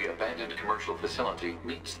area near the abandoned commercial facility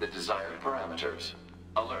meets the desired parameters.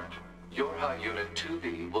 Alert. Your high unit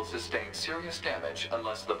 2B will sustain serious damage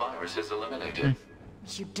unless the virus is eliminated.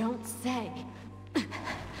 You don't say.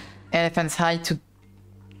 Elephants high to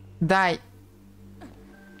die.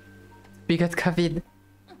 We got COVID.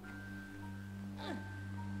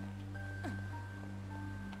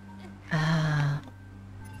 Can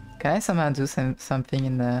I somehow do something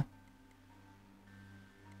in the...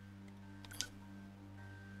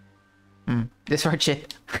 The sword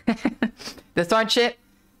shit. The sword shit.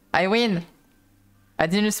 I win. I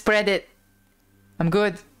didn't spread it. I'm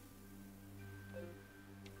good.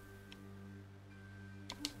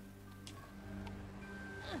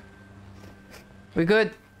 We're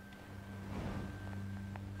good.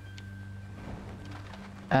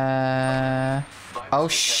 Oh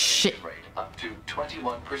shit. Up to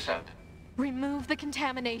 21%. Remove the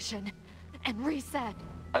contamination and reset.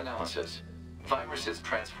 Analysis. Virus is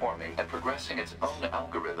transforming and progressing its own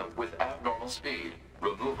algorithm with abnormal speed.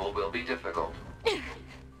 Removal will be difficult.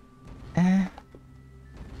 Can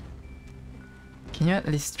you at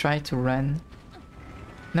least try to run?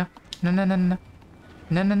 No. No, no, no, no.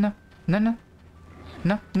 No, no, no. No, no.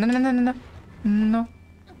 No, no, no, no, no, no. No.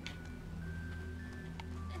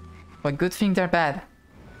 What good things are bad?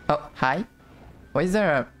 Oh, hi. Why is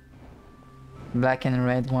there a black and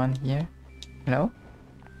red one here? Hello?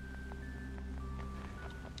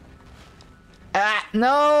 Ah,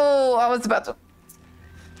 no! I was about to...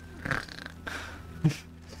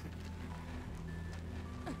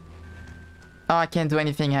 Oh, I can't do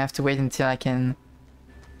anything. I have to wait until I can...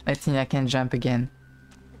 I think I can jump again.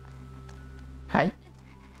 Hi?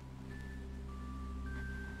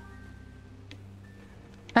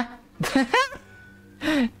 Ah!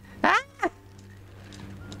 Ah!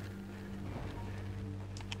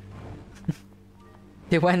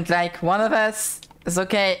 They went like, one of us is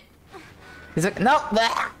okay. He's okay. No!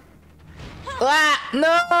 Ah! Ah!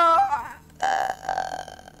 No!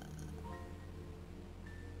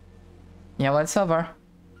 Yeah, well, it's over.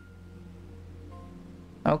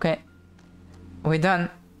 Okay. We're done.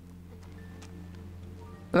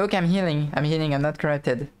 Look, I'm healing. I'm healing. I'm not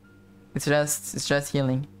corrupted. It's just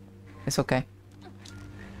healing. It's okay.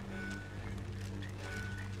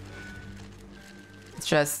 It's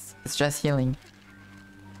just healing.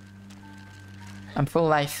 I'm full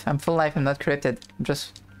life. I'm full life. I'm not corrupted. I'm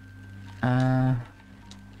just...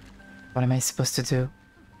 What am I supposed to do?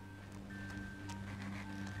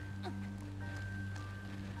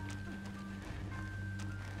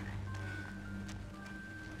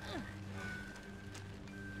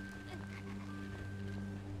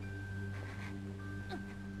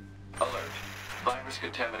 virus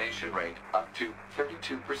contamination rate up to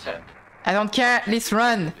 32%. I don't care, at least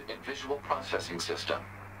run! In visual processing system.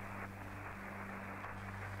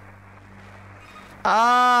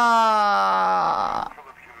 Ah!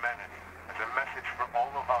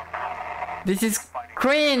 This is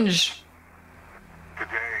cringe!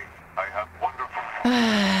 Today, I have wonderful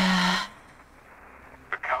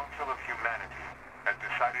The Council of Humanity has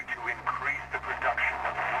decided to increase the production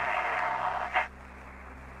of units.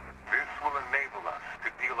 This will enable us to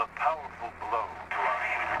deal a powerful blow to our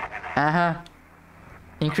human enemies.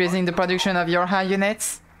 Increasing the production of your high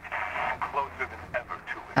units. Closer than ever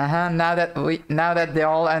to it. Now that they're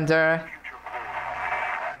all under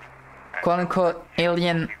quote unquote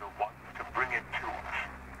alien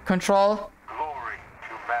control. Glory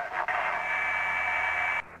to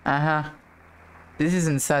man. This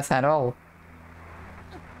isn't sus at all.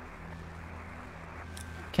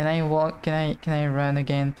 Can I walk? Can I run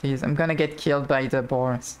again, please? I'm gonna get killed by the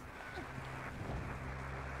boars.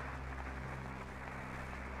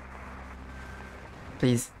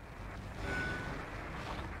 Please.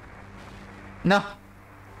 No.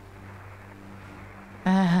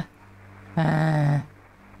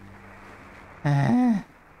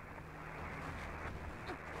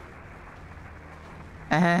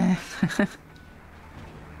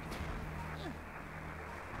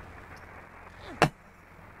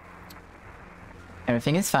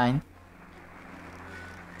 Everything is fine.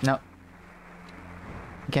 No.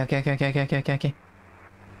 Okay.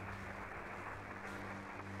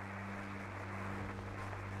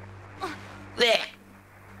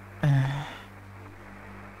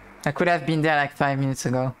 I could have been there like 5 minutes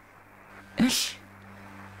ago.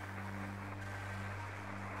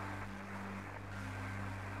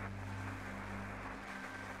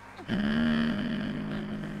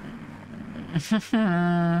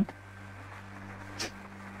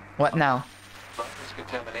 What now? Virus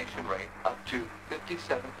contamination rate up to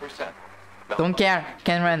 57%. Don't care,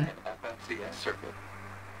 can run. FMCS circuit.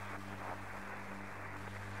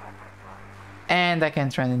 And I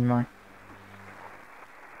can't run anymore.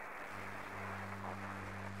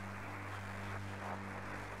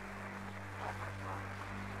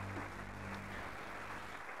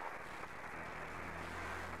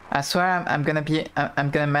 I swear I'm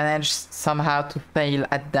gonna manage somehow to fail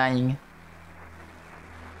at dying.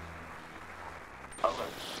 Alert.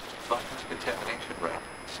 Virus contamination rate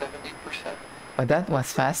 70%. Oh, that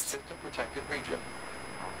was fast. System protected region.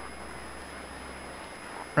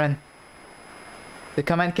 Run. The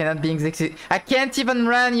command cannot be executed. I can't even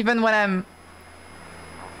run even when I'm...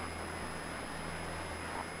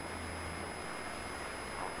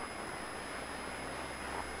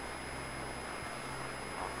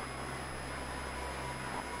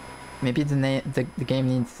 Maybe the game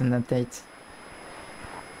needs an update.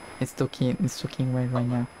 It's talking right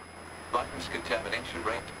now. Virus contamination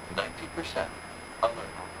rate 90%.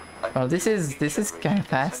 Alert. Well, this is kind of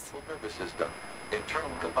fast. Central nervous system. Internal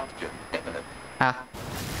combustion imminent. Ah.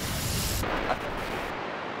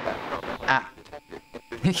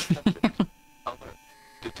 Alert.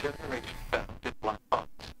 Deterioration found in black box.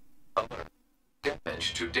 Alert.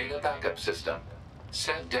 Damage to data backup system.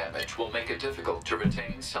 Said damage will make it difficult to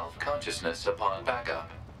retain self-consciousness upon backup.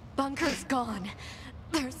 Bunker's gone.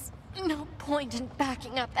 There's no point in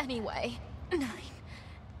backing up anyway.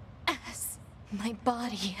 9S. My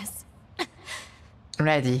body is...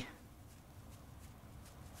 Ready.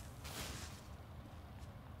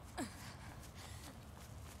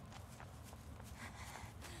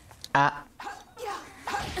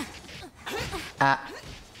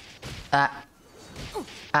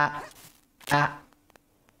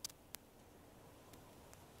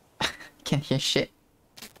 Can't hear shit.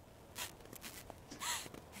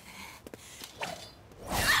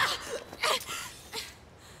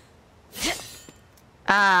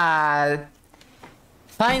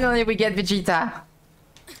 Finally we get Vegeta.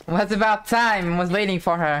 Was about time. Was waiting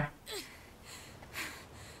for her.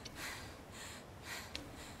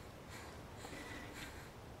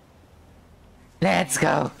 Let's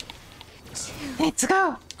go. Let's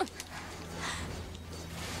go.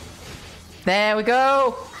 There we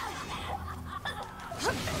go.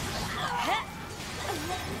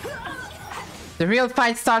 The real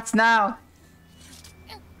fight starts now.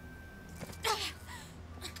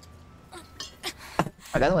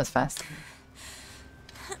 Oh, that was fast.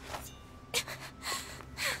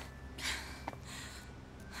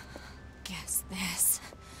 Guess this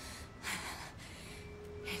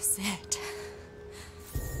is it.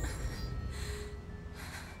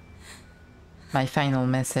 My final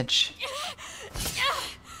message.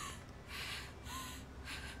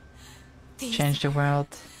 Change the world.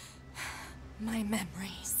 My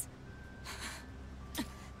memories.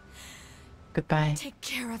 Goodbye. Take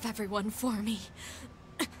care of everyone for me.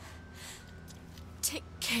 Take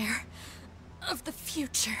care of the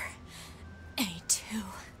future, A2.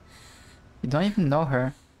 You don't even know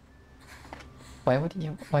her. Why would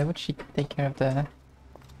she take care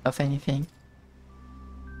of anything?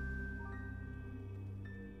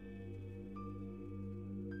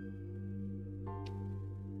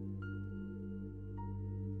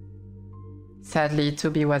 Sadly,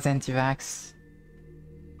 2B was anti-vax.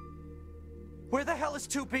 Where the hell is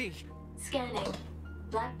 2B? Scanning.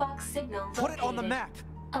 Black box signal located. Put it on the map.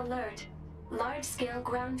 Alert. Large-scale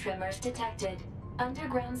ground tremors detected.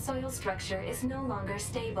 Underground soil structure is no longer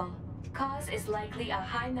stable. Cause is likely a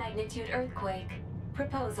high-magnitude earthquake.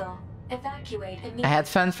 Proposal. Evacuate immediately. I had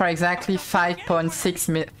fun for exactly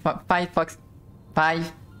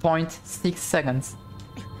 5.6 seconds.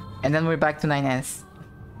 And then we're back to 9S.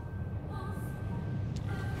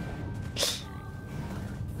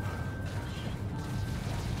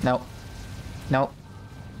 No. No.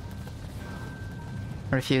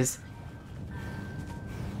 Refuse.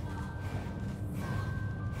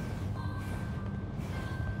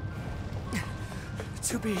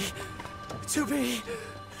 To be.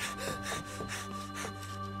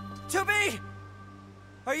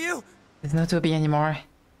 Are you? There's no 2B anymore.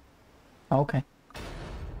 Okay.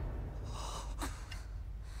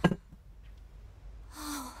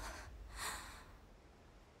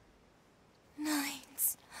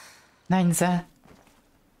 Nines.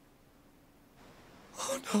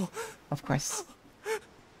 Oh no. Of course.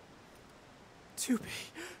 2B.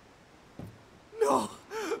 No.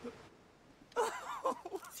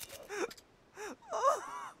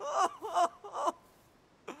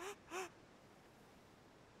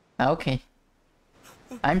 Okay.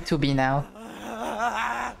 I'm 2B now.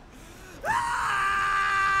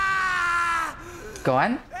 Go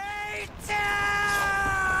on.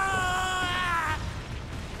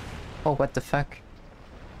 Oh, what the fuck?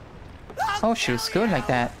 Oh, she was good like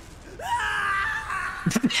that.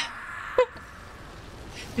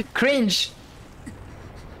 Cringe!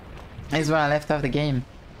 Is where I left off the game.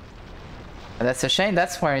 But that's a shame,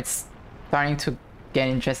 that's where it's starting to get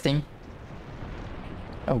interesting.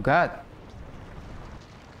 Oh god.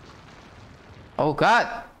 Oh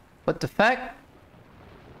god! What the fuck?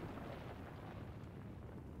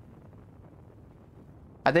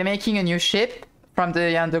 Are they making a new ship from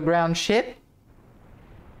the underground ship?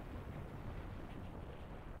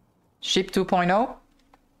 Ship 2.0?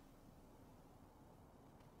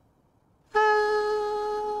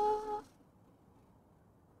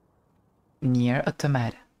 NieR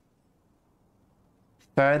Automata.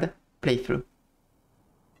 Third playthrough.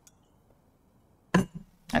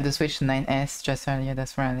 I just switched to 9S just earlier,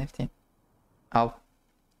 that's where I left it. Oh.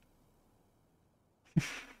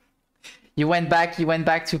 You went back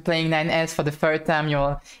to playing 9S for the third time,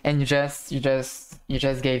 and you just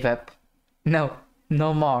gave up. No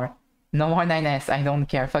more. No more 9S, I don't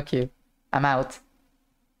care, fuck you. I'm out.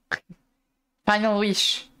 Final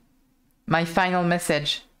wish. My final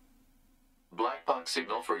message. Black box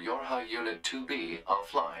signal for Yorha Unit 2B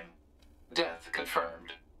offline. Death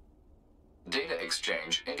confirmed. Data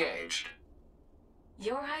exchange engaged.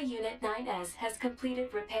 Yorha Unit 9S has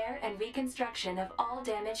completed repair and reconstruction of all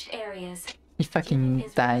damaged areas. He fucking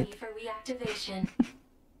died. Ready for reactivation.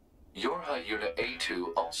 Yorha Unit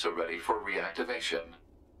A2 also ready for reactivation.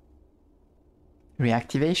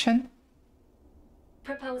 Reactivation?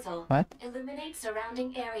 Proposal. What? Illuminate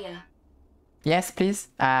surrounding area. Yes, please.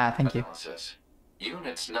 Ah, thank you. Analysis.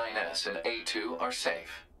 Units 9S and A2 are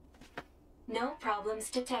safe. No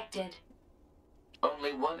problems detected.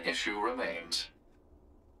 Only one issue remains.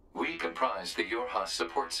 We comprise the Yorha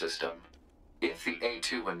support system. If the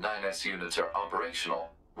A2 and 9S units are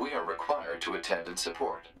operational, we are required to attend and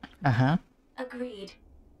support. Uh-huh. Agreed.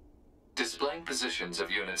 Displaying positions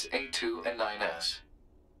of units A2 and 9S.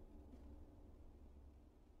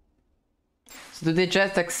 So do they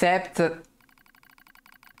just accept...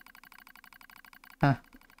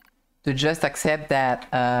 To just accept that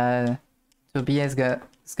 2B has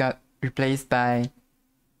got replaced by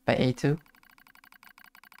A2?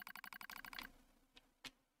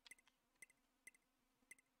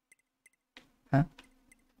 Huh?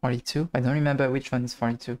 42? I don't remember which one is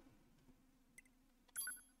 42.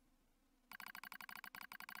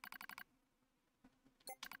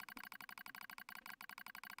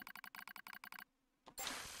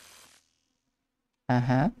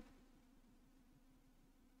 Uh-huh.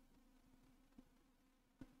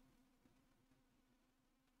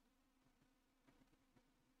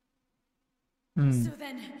 So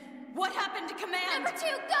then, what happened to command? Number 2, go!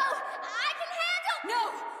 I can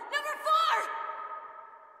No! Number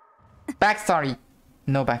 4! Backstory.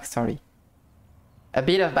 No backstory. A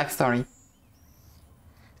bit of backstory.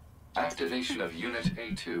 Activation of Unit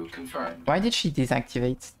A2 confirmed. Why did she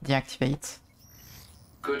deactivate?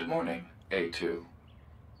 Good morning, A2.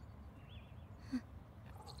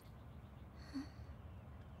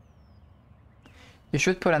 You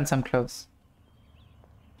should put on some clothes.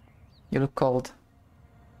 You look cold.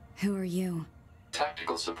 Who are you?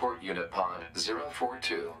 Tactical Support Unit Pod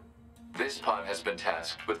 042. This pod has been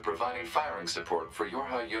tasked with providing firing support for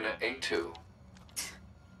Yorha Unit A2.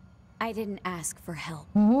 I didn't ask for help.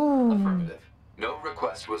 Ooh. Affirmative. No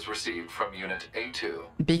request was received from Unit A2.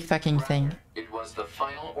 Big fucking thing. It was the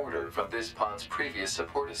final order from this pod's previous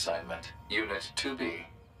support assignment, Unit 2B.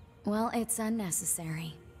 Well, it's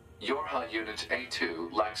unnecessary. Yorha Unit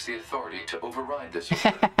A2 lacks the authority to override this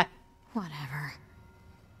order. Whatever.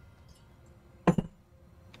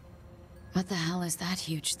 What the hell is that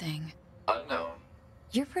huge thing? Unknown.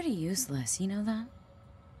 You're pretty useless, you know that?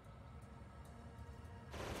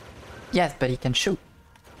 Yes, but he can shoot.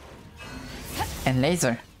 And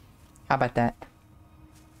laser. How about that?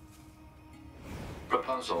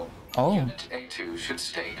 Proposal. Oh. Unit A2 should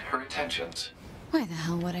state her intentions. Why the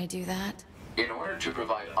hell would I do that? In order to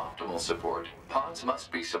provide optimal support, pods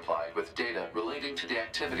must be supplied with data relating to the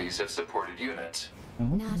activities of supported units. Ooh.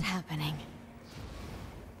 Not happening.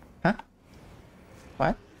 Huh?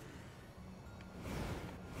 What?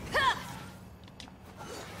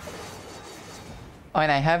 Oh,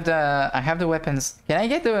 and I have the weapons. Can I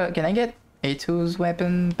get A2's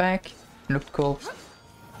weapon back? Looked cool.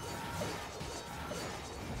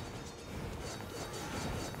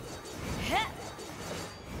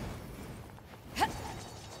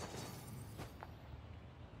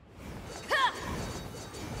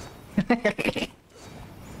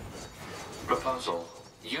 Proposal.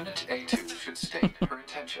 Unit A2 should state her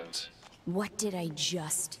intentions. What did I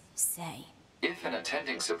just say? If an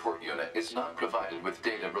attending support unit is not provided with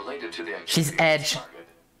data related to the activity She's Edge.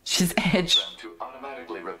 She's Edge. To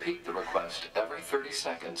automatically repeat the request every 30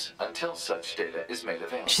 seconds until such data is made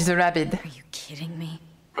available. She's a rabbit. Are you kidding me?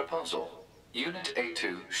 Proposal. Unit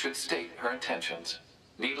A2 should state her intentions.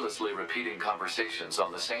 Needlessly repeating conversations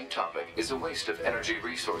on the same topic is a waste of energy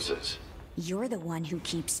resources. You're the one who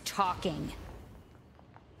keeps talking.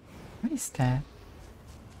 What is that?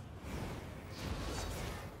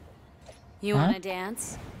 You wanna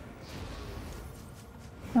dance?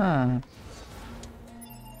 Huh.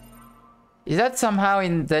 Is that somehow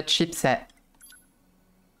in the chipset?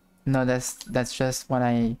 No, that's just what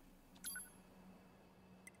I...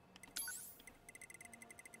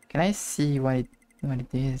 Can I see what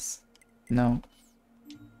it is? No.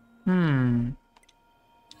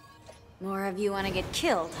 More of you wanna get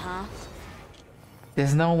killed, huh?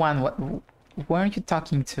 There's no one. What? Who are you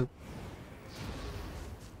talking to?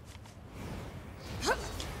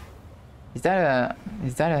 Is that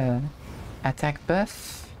a attack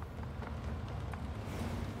buff?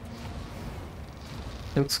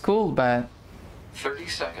 Looks cool, but 30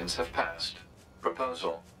 seconds have passed.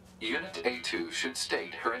 Proposal. Unit A2 should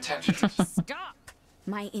state her intentions. Stop!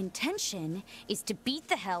 My intention is to beat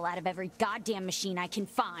the hell out of every goddamn machine I can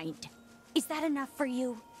find. Is that enough for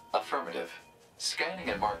you? Affirmative. Scanning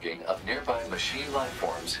and marking of nearby machine life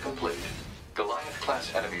forms complete.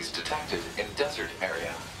 Goliath-class enemies detected in desert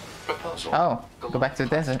area. Proposal. Oh, go back to the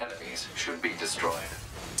desert. Enemies should be destroyed.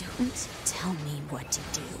 Don't tell me what to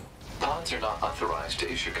do. Pods are not authorized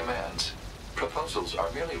to issue commands. Proposals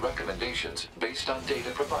are merely recommendations based on data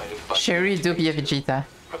provided by... Sherry do be a Vegeta.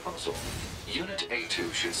 Proposal. Unit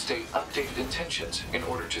A2 should state updated intentions in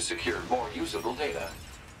order to secure more usable data.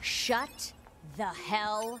 Shut the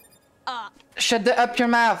hell up. Shut up your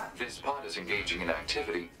mouth. This pod is engaging in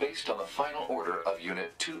activity based on the final order of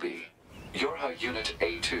Unit 2B. Yorha Unit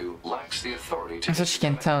A2 lacks the authority to... So she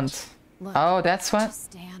can taunt. Look, Oh, that's what?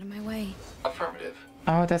 just stay out of my way. Affirmative.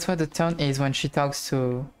 Oh, that's what the taunt is when she talks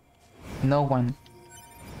to no one.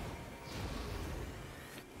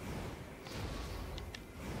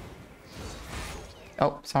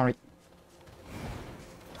 Oh, sorry.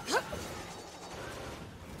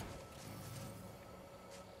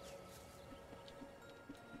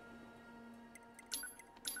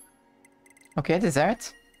 Okay,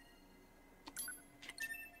 dessert.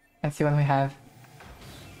 Let's see what we have.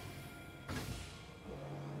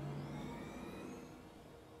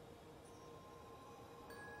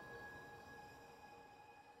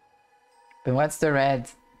 But what's the red?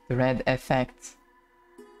 The red effect?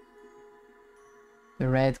 The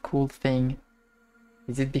red cool thing.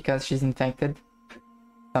 Is it because she's infected?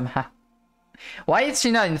 Somehow. Why is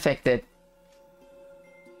she not infected?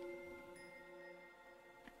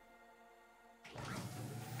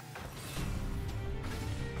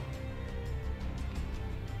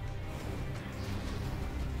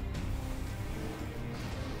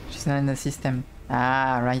 She's not in the system.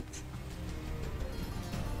 Ah, right.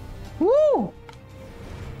 Woo!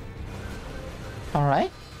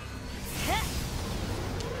 Alright.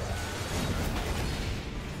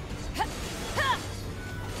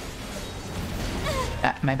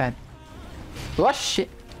 Ah, my bad. Oh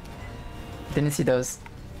shit! Didn't see those.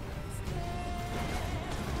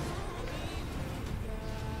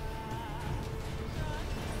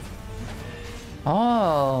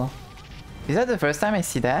 Oh, is that the first time I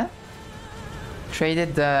see that?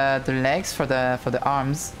 Traded the legs for the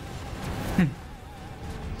arms.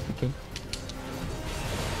 Okay.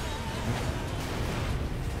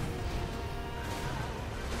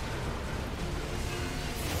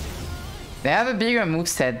 They have a bigger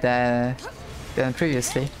moveset than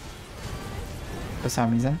previously. For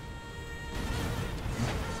some reason.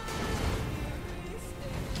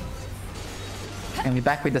 And we're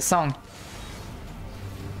back with the song.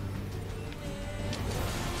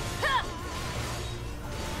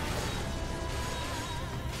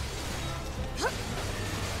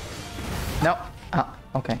 No. Ah,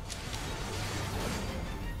 okay.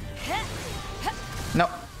 No.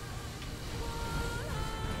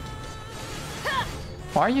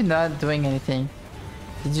 Why are you not doing anything?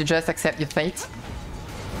 Did you just accept your fate?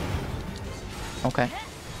 Okay.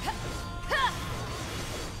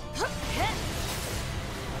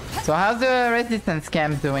 So how's the resistance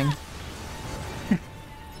camp doing?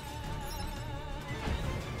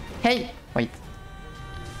 Hey! Wait.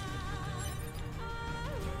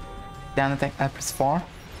 Down attack up plus 4.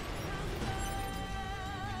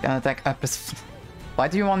 Down attack up plus... Why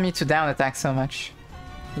do you want me to down attack so much?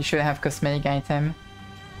 You should have cosmetic item.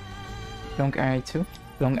 Long area 2.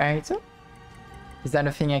 Long area 2? Is that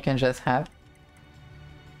a thing I can just have?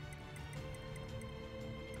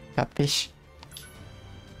 Got fish.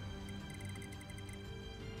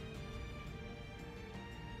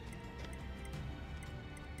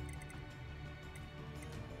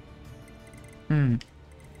 Hmm.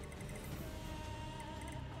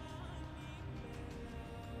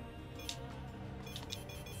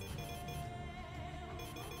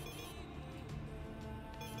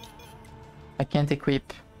 I can't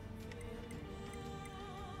equip.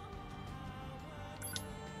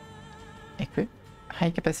 Equip?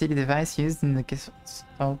 High capacity device used in the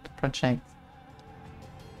Assault project.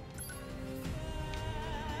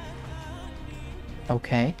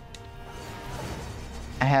 Okay.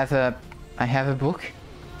 I have a book.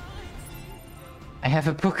 I have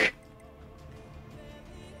a book.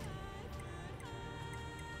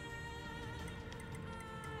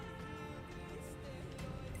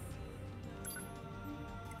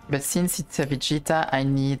 But since it's a Vegeta, I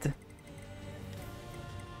need...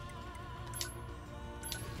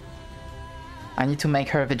 to make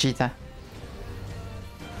her a Vegeta.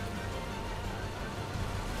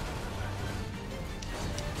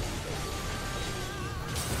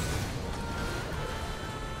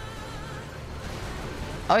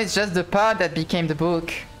 Oh, it's just the pod that became the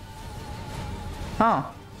book. Huh.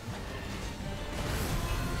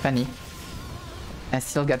 Funny. I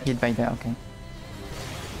still got hit by that, okay.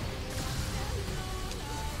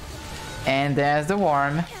 And there's the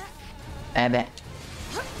worm. And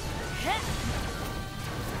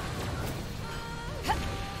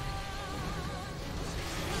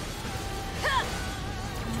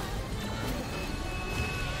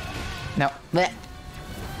no. Blech.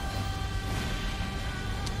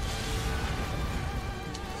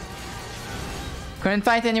 Couldn't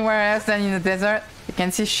fight anywhere else than in the desert. You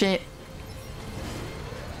can see shit.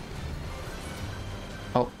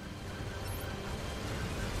 Oh.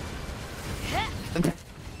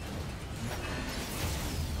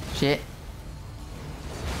 Shit.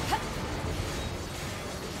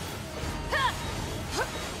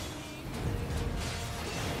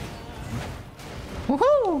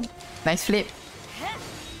 Woohoo! Nice flip.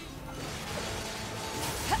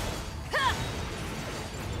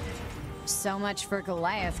 So much for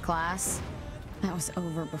Goliath class. That was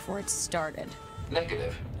over before it started.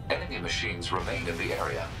 Negative. Enemy machines remain in the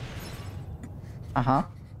area. Uh-huh.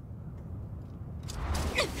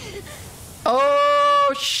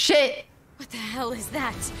 Oh, shit! What the hell is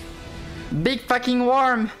that? Big fucking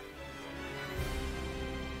worm!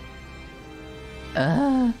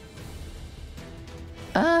 It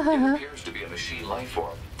appears to be a machine life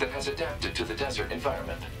form that has adapted to the desert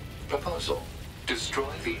environment. Proposal: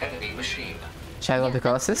 destroy the enemy machine. Shadow of the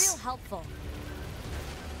Colossus? Real helpful.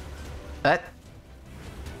 What?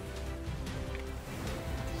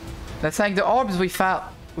 That's like the orbs we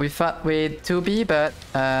fought with 2B, but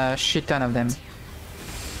a shit ton of them.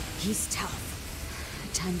 He's tough.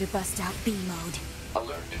 Time to bust out B mode.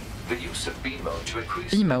 Alert. The use of B mode to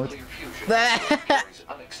increase B-mode? nuclear fusion carries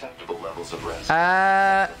unacceptable levels of risk.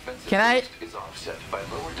 Can I? Is offset by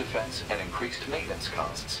lower defense and increased maintenance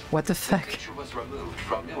costs. What the fuck? The feature was removed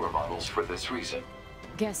from newer models for this reason.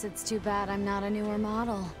 Guess it's too bad I'm not a newer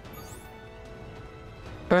model.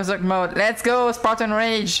 Berserk mode. Let's go, Spartan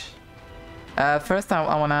Rage. First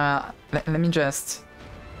I wanna let me just.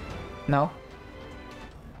 No.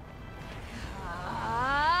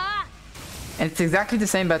 It's exactly the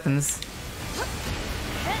same buttons.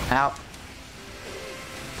 Ow.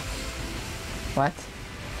 What?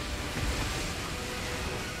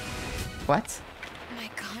 What? My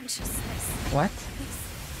consciousness. What?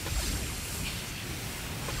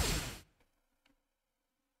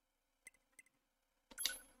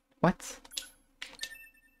 What?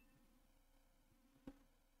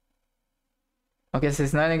 Okay, so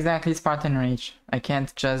it's not exactly Spartan Rage. I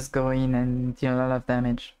can't just go in and deal a lot of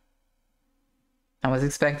damage. I was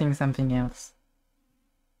expecting something else.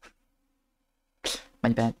 My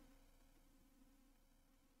bad.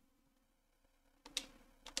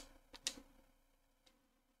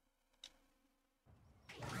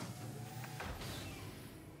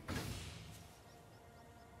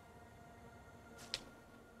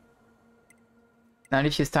 Not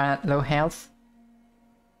if you start at low health.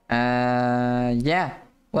 Yeah.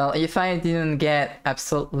 Well, if I didn't get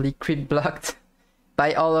absolutely creep blocked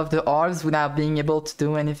by all of the orbs without being able to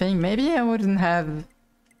do anything, maybe I wouldn't have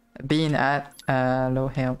been at low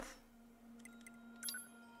health.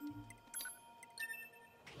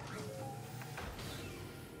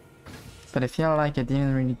 But I feel like I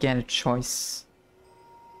didn't really get a choice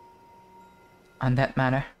on that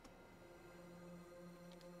matter.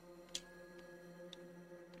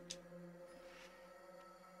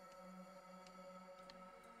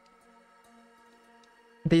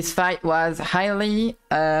 This fight was highly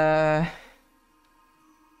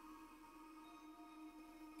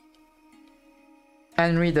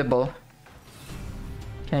unreadable.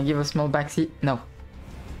 Can I give a small backseat? No.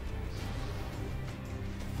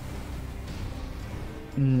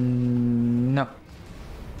 No.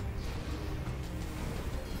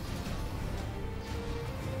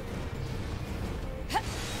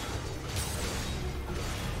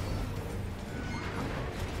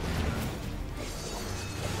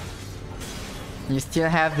 You still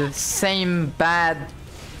have the same bad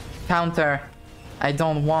counter. I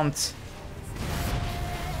don't want.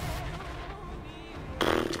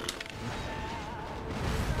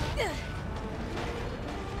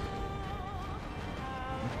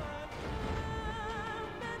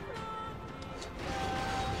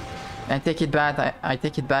 I take it back. I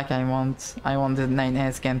take it back. I want the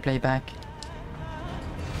 9S gameplay back.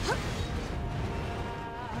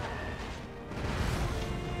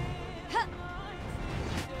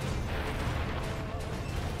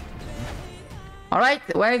 Alright,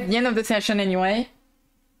 well, it's the end of the session anyway.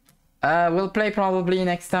 We'll play probably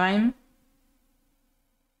next time.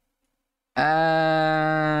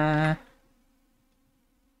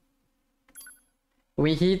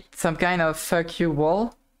 We hit some kind of fuck you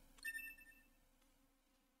wall.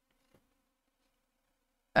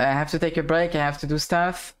 I have to take a break, I have to do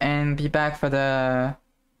stuff, and be back for the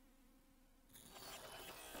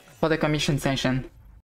commission session.